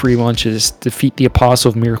 No free lunches. Defeat the Apostle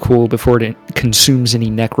of Miracul before it consumes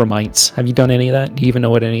any necromites. Have you done any of that? Do you even know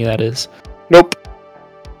what any of that is? Nope.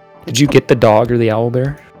 Did you get the dog or the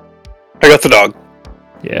owlbear? I got the dog.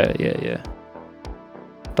 Yeah.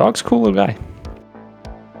 Dog's a cool little guy.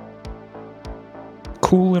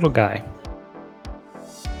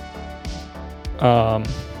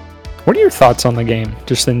 What are your thoughts on the game,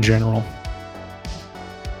 just in general?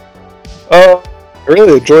 I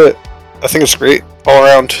really enjoy it. I think it's great all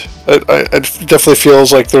around. It definitely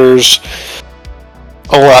feels like there's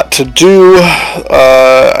a lot to do.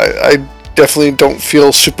 I definitely don't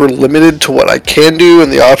feel super limited to what I can do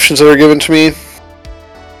and the options that are given to me.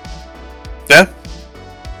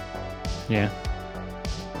 Yeah.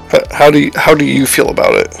 How do you feel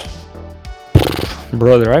about it?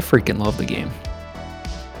 Brother, I freaking love the game.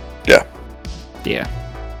 Yeah.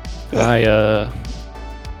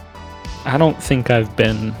 I don't think I've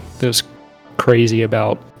been this crazy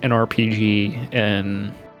about an RPG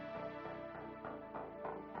in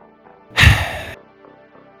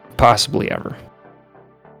possibly ever.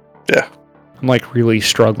 Yeah. I'm like really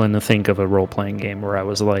struggling to think of a role-playing game where I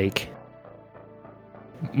was like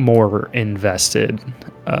more invested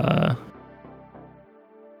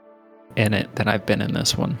in it than I've been in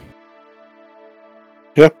this one.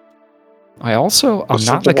 Yeah. I'm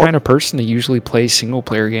not the kind of person to usually play single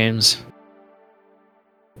player games.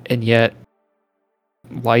 And yet,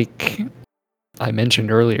 like I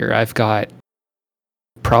mentioned earlier, I've got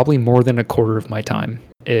probably more than a quarter of my time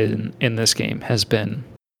in this game has been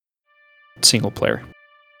single player.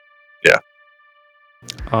 Yeah.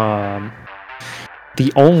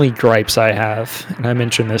 The only gripes I have, and I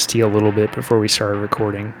mentioned this to you a little bit before we started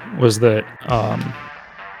recording, was that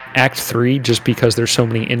Act 3, just because there's so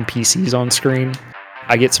many NPCs on screen,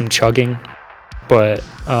 I get some chugging, but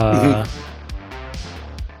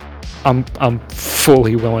I'm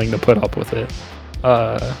fully willing to put up with it.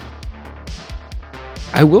 I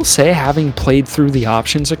will say, having played through the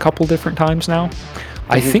options a couple different times now,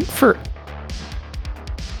 I think for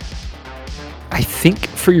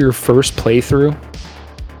your first playthrough,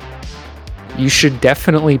 you should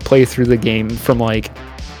definitely play through the game from like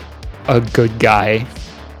a good guy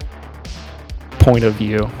point of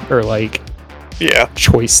view, or like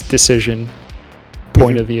choice decision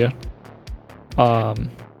point of view.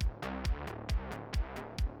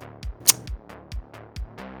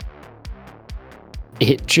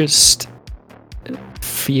 It just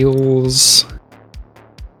feels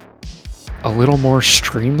a little more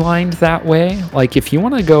streamlined that way. Like, if you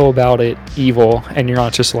want to go about it evil and you're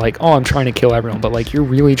not just like, oh, I'm trying to kill everyone, but like you're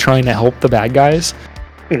really trying to help the bad guys,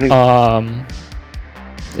 it's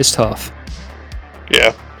tough.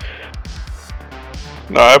 Yeah.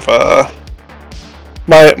 No, I've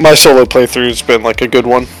my solo playthrough's been like a good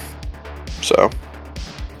one. So.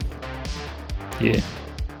 Yeah.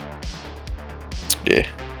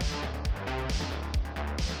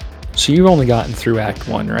 So you've only gotten through Act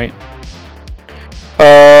 1, right?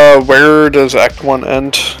 Where does Act 1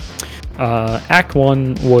 end? Act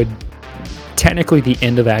 1 would... Technically, the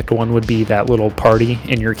end of Act 1 would be that little party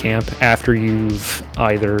in your camp after you've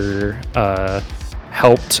either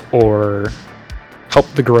helped the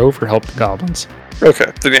Grove or helped the goblins.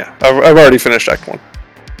 Okay, then yeah. I've already finished Act 1.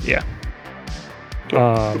 Yeah.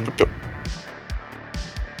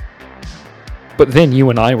 But then you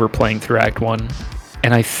and I were playing through Act 1,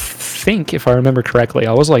 and I think, if I remember correctly,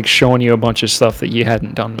 I was like showing you a bunch of stuff that you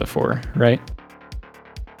hadn't done before, right?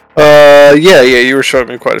 Yeah, you were showing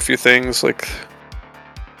me quite a few things, like...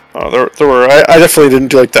 there were... I definitely didn't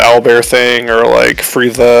do like the owlbear thing, or like free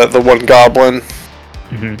the one goblin.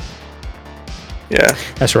 Mm-hmm. Yeah.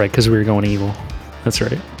 That's right, because we were going evil. That's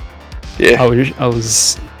right. Yeah. I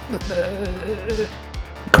was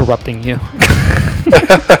corrupting you.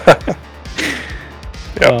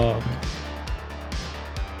 Yep.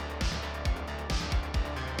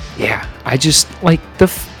 Yeah, I just like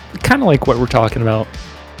kind of like what we're talking about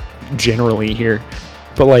generally here,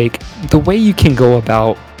 but like the way you can go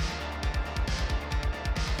about,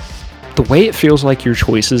 the way it feels like your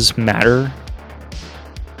choices matter.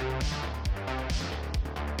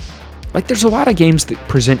 Like, there's a lot of games that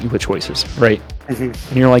present you with choices, right? And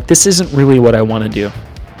you're like, this isn't really what I want to do.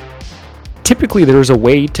 Typically, there's a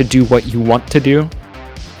way to do what you want to do.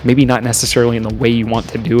 Maybe not necessarily in the way you want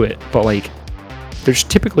to do it, but like, there's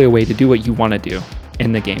typically a way to do what you want to do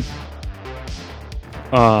in the game.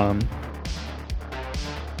 I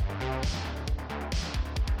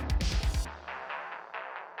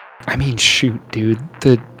mean, shoot, dude.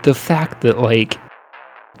 The fact that, like,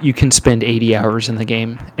 you can spend 80 hours in the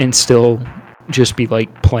game and still just be,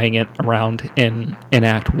 like, playing it around in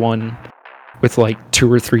Act 1 with, like,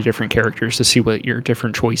 2 or 3 different characters to see what your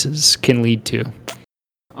different choices can lead to.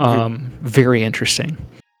 Very interesting.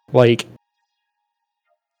 Like,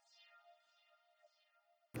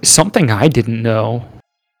 something I didn't know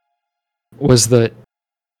was that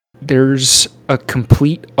there's a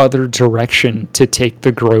complete other direction to take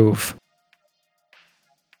the Grove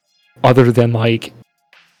other than, like,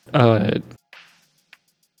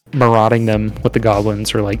 marauding them with the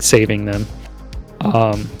goblins or, like, saving them,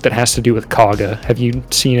 that has to do with Kaga. Have you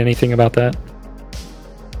seen anything about that?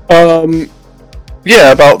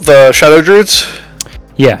 Yeah, about the Shadow Druids?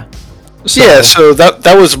 Yeah. So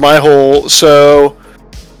that was my whole... So,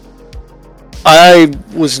 I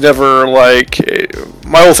was never, like...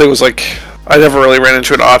 My whole thing was, like, I never really ran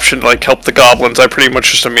into an option to, like, help the goblins. I pretty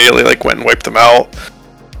much just immediately, like, went and wiped them out.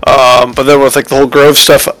 But then with, like, the whole Grove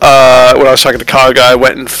stuff, when I was talking to Kaga, I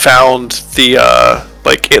went and found the,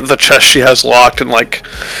 the chest she has locked, and, like,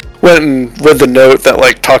 went and read the note that,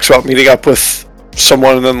 like, talks about meeting up with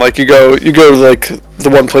someone, and then, like, you go to, like, the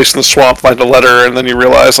one place in the swamp, find a letter, and then you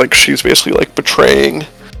realize, like, she's basically, like, betraying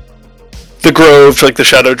the Grove to, like, the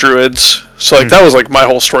Shadow Druids. So, like, that was, like, my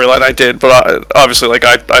whole storyline I did, but obviously, like,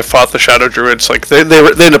 I fought the Shadow Druids, like, they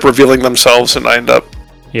end up revealing themselves, and I end up,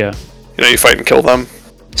 you fight and kill them.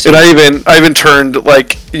 And I even turned,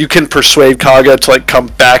 like, you can persuade Kaga to, like, come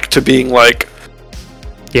back to being, like,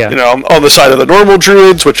 on the side of the normal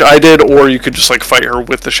druids, which I did, or you could just, like, fight her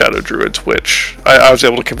with the Shadow Druids, which I was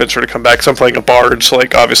able to convince her to come back, because I'm playing a bard, so,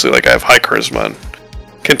 like, obviously, like, I have high charisma and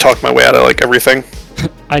can talk my way out of, like, everything.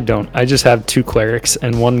 I don't. I just have 2 clerics,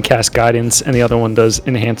 and one casts guidance, and the other one does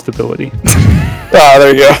enhanced ability.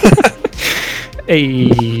 There you go.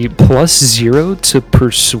 A +0 to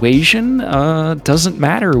persuasion doesn't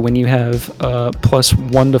matter when you have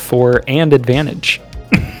 +1 to 4 and advantage.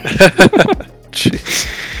 Jeez.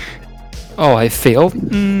 Oh, I failed?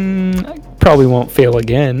 Probably won't fail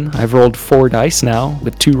again. I've rolled 4 dice now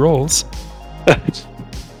with 2 rolls.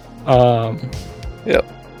 Yep.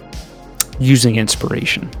 Using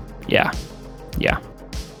inspiration. Yeah.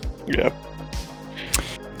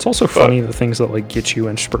 It's also funny the things that, like, get you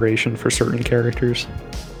inspiration for certain characters.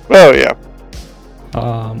 Oh yeah.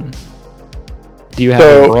 Do you have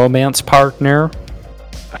a romance partner?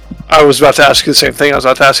 I was about to ask you the same thing. I was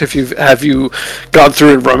about to ask if have you gone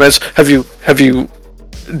through in romance? Have you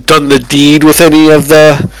done the deed with any of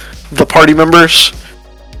the party members?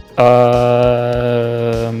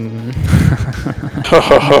 Well,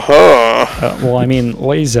 I mean,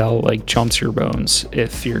 Lae'zel, like, jumps your bones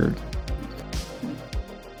if you're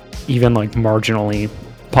even, like, marginally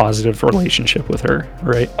positive relationship with her,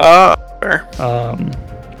 right? Fair.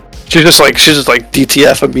 She's just like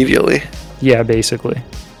DTF immediately. Yeah, basically.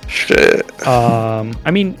 Shit.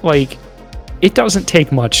 I mean, like, it doesn't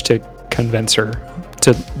take much to convince her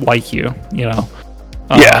to like you, you know?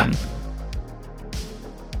 Yeah.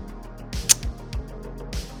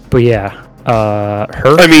 But yeah,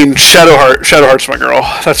 her... I mean, Shadowheart's my girl.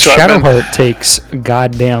 That's what Shadowheart takes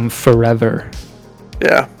goddamn forever.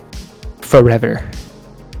 Yeah. Forever.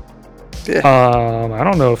 Yeah. I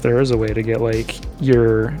don't know if there is a way to get, like,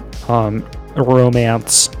 your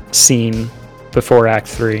romance scene before Act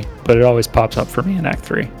 3, but it always pops up for me in Act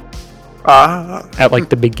 3. At, like,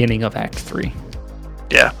 the beginning of Act 3.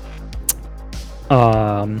 Yeah.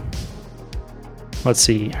 Let's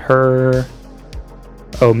see. Her...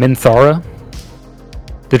 Oh, Minthara,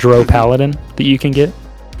 the Drow Paladin that you can get.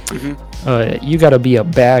 You gotta be a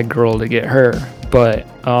bad girl to get her, but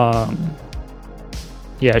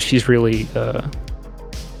yeah, she's really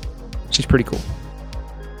she's pretty cool.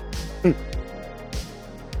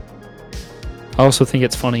 I also think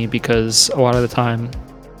it's funny because a lot of the time,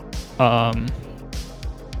 God,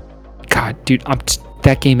 dude,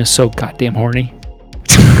 that game is so goddamn horny.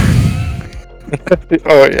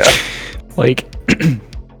 Oh yeah. Like,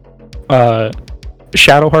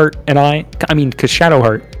 Shadowheart and I mean, because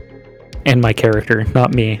Shadowheart and my character,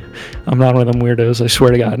 not me. I'm not one of them weirdos, I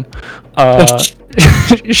swear to God.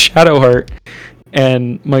 Shadowheart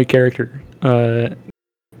and my character,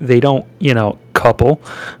 they don't, couple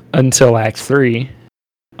until Act 3.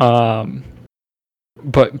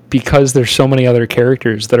 But because there's so many other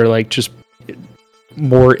characters that are, like, just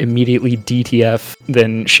more immediately DTF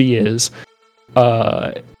than she is,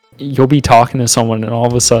 you'll be talking to someone and all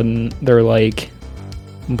of a sudden they're like,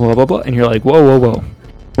 blah, blah, blah. And you're like, whoa.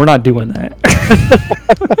 We're not doing that.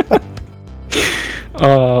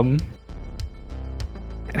 And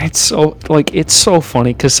it's so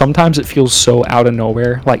funny because sometimes it feels so out of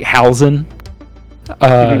nowhere. Like Halzen,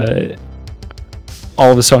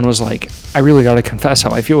 all of a sudden was like, I really gotta confess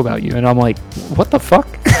how I feel about you, and I'm like, what the fuck?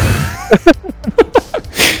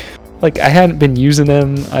 Like, I hadn't been using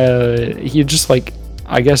him. He just, like,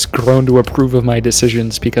 I guess grown to approve of my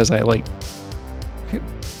decisions because I, like,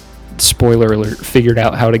 spoiler alert, figured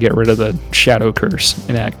out how to get rid of the Shadow Curse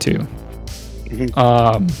in Act 2.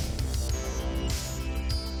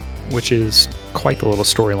 Which is quite the little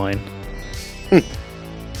storyline.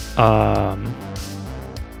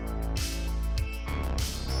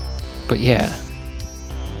 But yeah,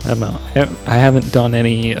 I don't know. I haven't done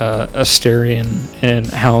any Asterion and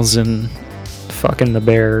Halzen fucking the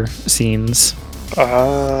bear scenes.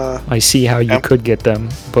 I see how you could get them,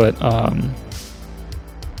 but I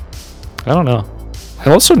don't know. I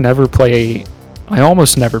almost never play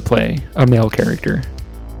a male character.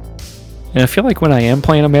 And I feel like when I am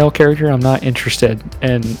playing a male character, I'm not interested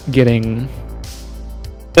in getting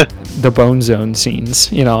the Bone Zone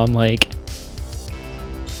scenes. You know, I'm like,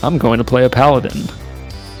 I'm going to play a paladin.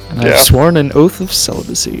 And I've sworn an oath of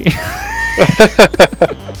celibacy.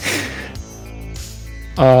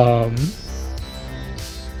 But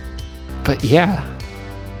yeah.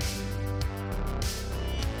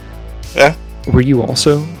 Yeah. Were you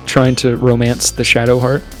also trying to romance the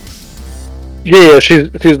Shadowheart? Yeah,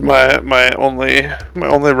 she's my only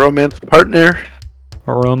romance partner.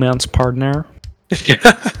 A romance partner?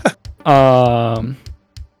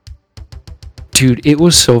 Dude, it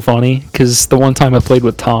was so funny because the one time I played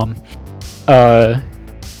with Tom,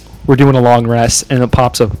 we're doing a long rest and it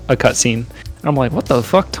pops up a cutscene. And I'm like, what the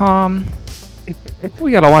fuck, Tom?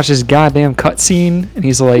 We gotta watch this goddamn cutscene. And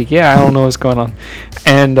he's like, yeah, I don't know what's going on.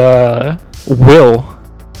 And Will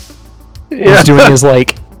was doing his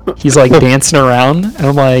like, he's like dancing around. And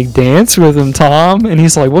I'm like, dance with him, Tom. And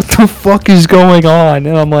he's like, what the fuck is going on?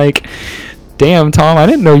 And I'm like, damn, Tom, I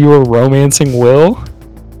didn't know you were romancing Will.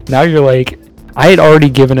 Now you're like, I had already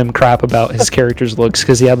given him crap about his character's looks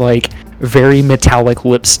because he had like very metallic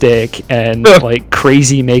lipstick and like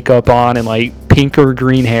crazy makeup on and like pink or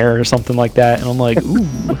green hair or something like that. And I'm like, ooh,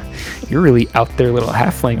 you're really out there, little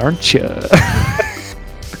halfling, aren't you?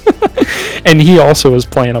 And he also was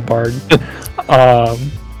playing a bard.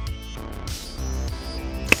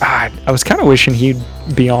 God, I was kind of wishing he'd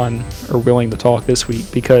be on or willing to talk this week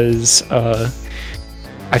because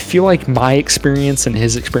I feel like my experience and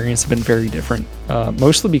his experience have been very different.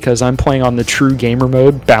 Mostly because I'm playing on the true gamer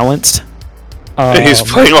mode, balanced. He's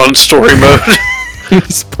playing on story mode.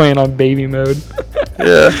 He's playing on baby mode.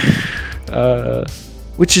 Yeah.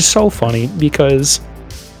 Which is so funny because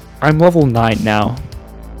I'm level 9 now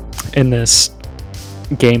in this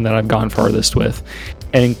game that I've gone farthest with.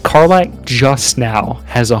 And Karlak just now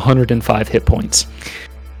has 105 hit points.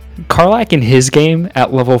 Karlak in his game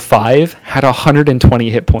at level 5 had 120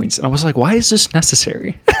 hit points. And I was like, why is this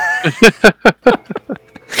necessary?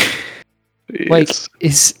 Like,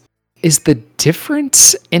 is the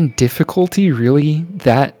difference in difficulty really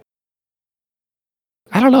that...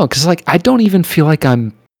 I don't know, because like I don't even feel like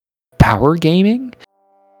I'm power gaming.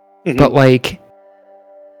 But like,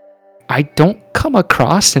 I don't come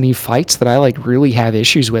across any fights that I like really have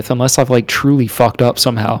issues with unless I've like truly fucked up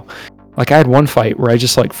somehow. Like I had one fight where I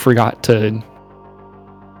just like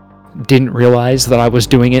didn't realize that I was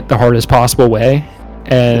doing it the hardest possible way,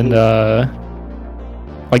 and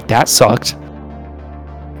like that sucked.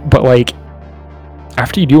 But like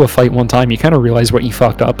after you do a fight one time, you kind of realize what you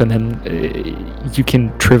fucked up, and then you can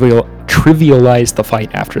trivialize the fight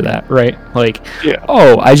after that, right? Like,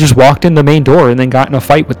 oh, I just walked in the main door and then got in a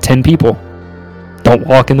fight with 10 people. Don't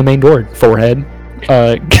walk in the main door, forehead.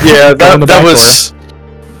 That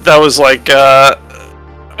was like I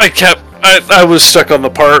was stuck on the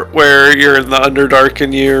part where you're in the Underdark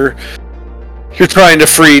and you're trying to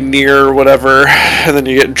free Nier or whatever, and then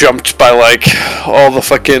you get jumped by like all the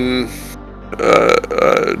fucking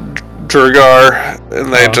Durgar,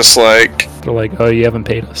 and they just like... They're like, oh, you haven't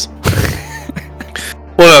paid us.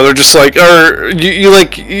 Well, no, they're just like, or you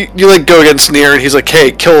go against Nier, and he's like,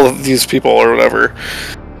 hey, kill these people or whatever.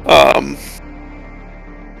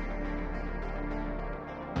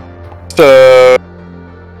 So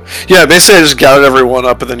yeah, basically I just gathered everyone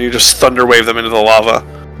up, and then you just thunder wave them into the lava.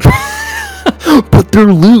 But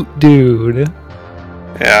they're loot, dude.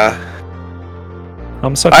 Yeah.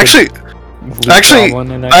 I'm such I actually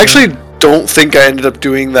don't think I ended up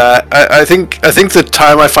doing that. I think the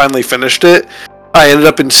time I finally finished it, I ended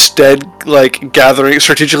up instead like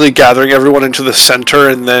strategically gathering everyone into the center,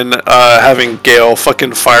 and then having Gale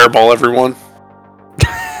fucking fireball everyone.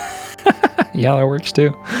 Yeah, that works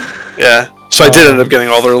too. Yeah. So I did end up getting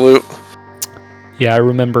all their loot. Yeah, I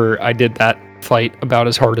remember I did that fight about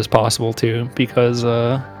as hard as possible too, because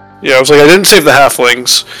Yeah, I was like, I didn't save the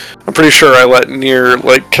halflings. I'm pretty sure I let Nier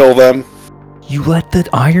kill them. You let the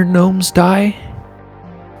iron gnomes die?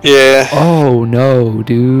 Yeah. Oh no,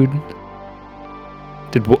 dude.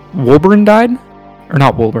 Did Wolburn died? Or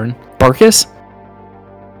not Wolburn? Barkus?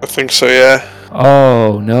 I think so, yeah.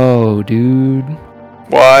 Oh no, dude.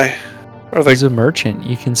 Why? Are they... He's a merchant.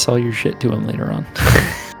 You can sell your shit to him later on.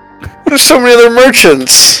 There's so many other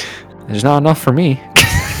merchants. There's not enough for me.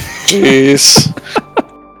 Jeez.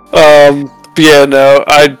 Yeah, no,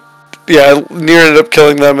 Nier ended up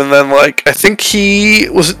killing them, and then I think he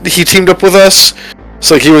teamed up with us,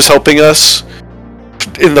 so he was helping us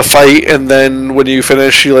in the fight, and then when you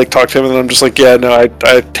finish, you talk to him, and then I'm just like, yeah, no, I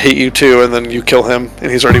hate you too, and then you kill him,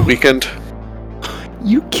 and he's already weakened.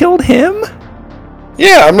 You killed him?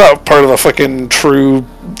 Yeah, I'm not part of the fucking true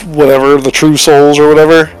the true souls or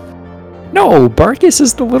whatever. No, Barkus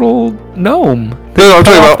is the little gnome. No, I'm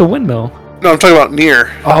talking about the windmill. No, I'm talking about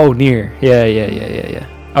Nier. Oh, Nier. Yeah.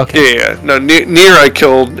 Okay. Yeah. No, Nier I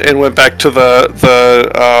killed and went back to the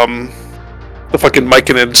fucking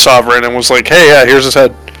Myconid sovereign and was like, hey, yeah, here's his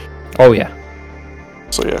head. Oh, yeah.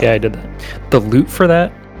 So, yeah. Yeah, I did that. The loot for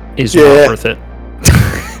that is not worth it.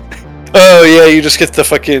 Oh, yeah, you just get the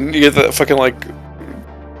fucking, the thing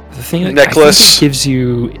necklace. I think it gives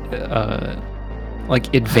you,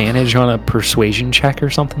 advantage on a persuasion check or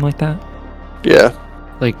something like that. Yeah.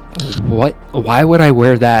 What? Why would I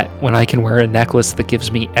wear that when I can wear a necklace that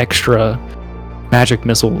gives me extra magic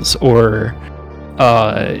missiles or,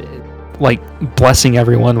 blessing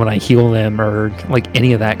everyone when I heal them or,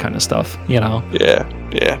 any of that kind of stuff, you know? Yeah.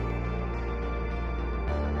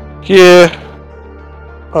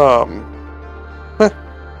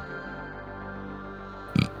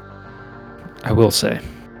 I will say,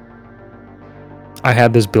 I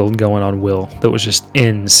had this build going on Will that was just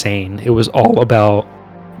insane. It was all about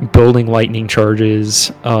building lightning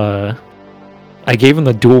charges. I gave him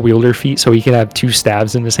the dual wielder feat so he could have 2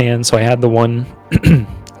 stabs in his hand. So I had the one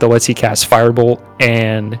that lets he cast Firebolt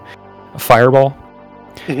and Fireball.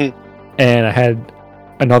 Mm-hmm. And I had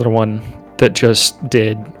another one that just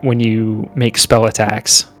did when you make spell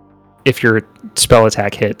attacks. If your spell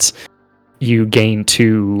attack hits, you gain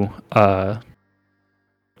 2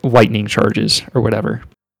 lightning charges or whatever.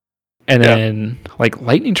 And then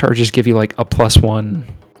lightning charges give you a +1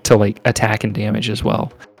 to attack and damage as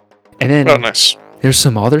well. And then nice. There's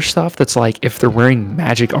some other stuff that's if they're wearing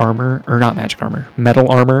magic armor, or not magic armor,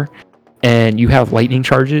 metal armor, and you have lightning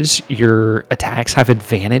charges, your attacks have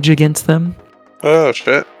advantage against them. Oh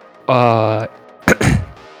shit.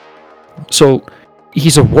 So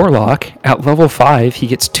he's a warlock. At level 5, he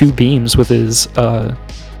gets 2 beams with his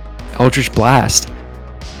Eldritch Blast.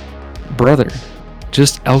 Brother,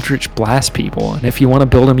 just Eldritch Blast people. And if you want to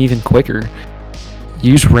build him even quicker,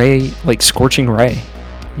 use Ray, Scorching Ray.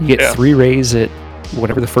 You get 3 rays at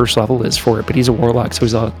whatever the first level is for it, but he's a warlock, so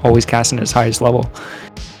he's always casting at his highest level.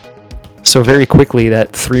 So very quickly,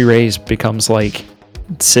 that 3 rays becomes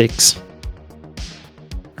 6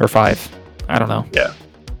 or 5. I don't know. Yeah.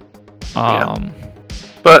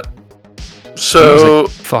 But so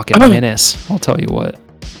fucking menace. I'll tell you what.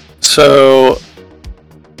 So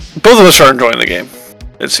both of us are enjoying the game,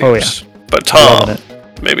 it seems. Oh, yeah. But Tom,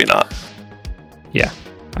 maybe not. Yeah.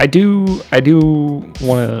 I do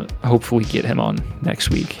want to hopefully get him on next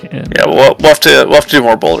week. And yeah, we'll have to do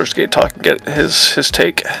more Baldur's Gate talk and get his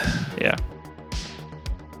take. Yeah.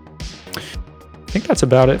 I think that's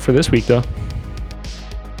about it for this week, though.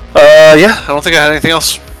 Yeah, I don't think I had anything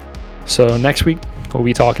else. So next week we'll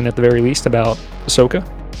be talking at the very least about Ahsoka.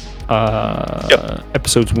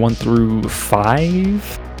 Episodes 1 through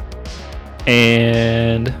 5,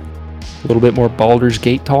 and a little bit more Baldur's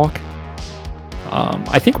Gate talk.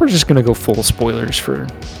 I think we're just gonna go full spoilers for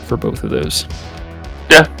both of those.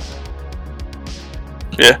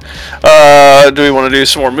 Yeah. Do we want to do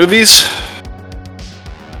some more movies?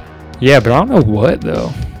 Yeah, but I don't know what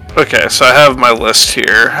though. Okay, so I have my list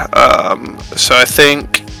here. So I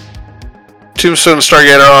think Tombstone and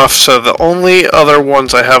Stargate are off. So the only other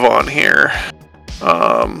ones I have on here,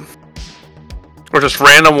 or just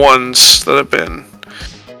random ones that have been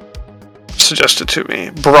suggested to me.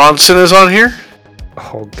 Bronson is on here.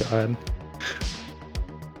 Oh god.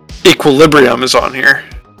 Equilibrium is on here.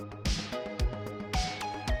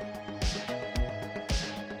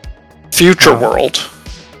 Future World.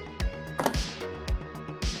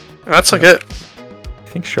 That's it. I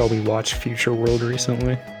think Shelby watched Future World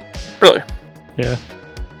recently. Really? Yeah.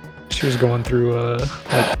 She was going through a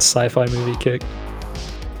sci-fi movie kick.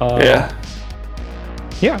 Yeah,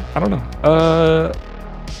 I don't know.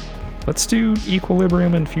 Let's do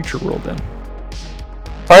Equilibrium and Future World then.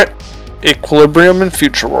 all right. Equilibrium and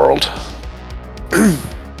Future World.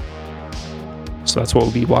 So that's what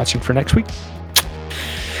we'll be watching for next week.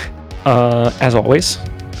 As always,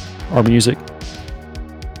 our music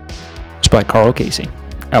is by Carl Casey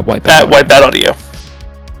at Whitebat Audio.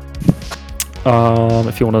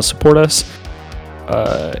 If you want to support us,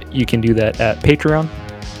 you can do that at Patreon.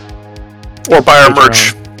 Or buy our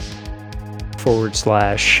merch.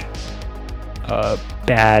 /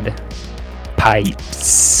 Bad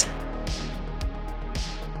Pipes.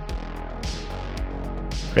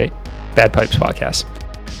 Right? Bad Pipes Podcast.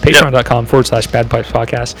 Patreon.com / Bad Pipes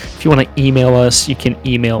Podcast. If you want to email us, you can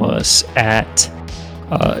email us at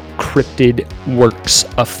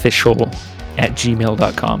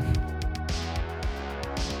cryptidworksofficial@gmail.com.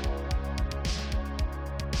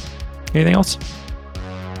 Anything else?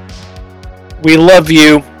 We love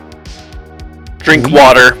you. Drink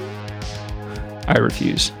water. I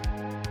refuse.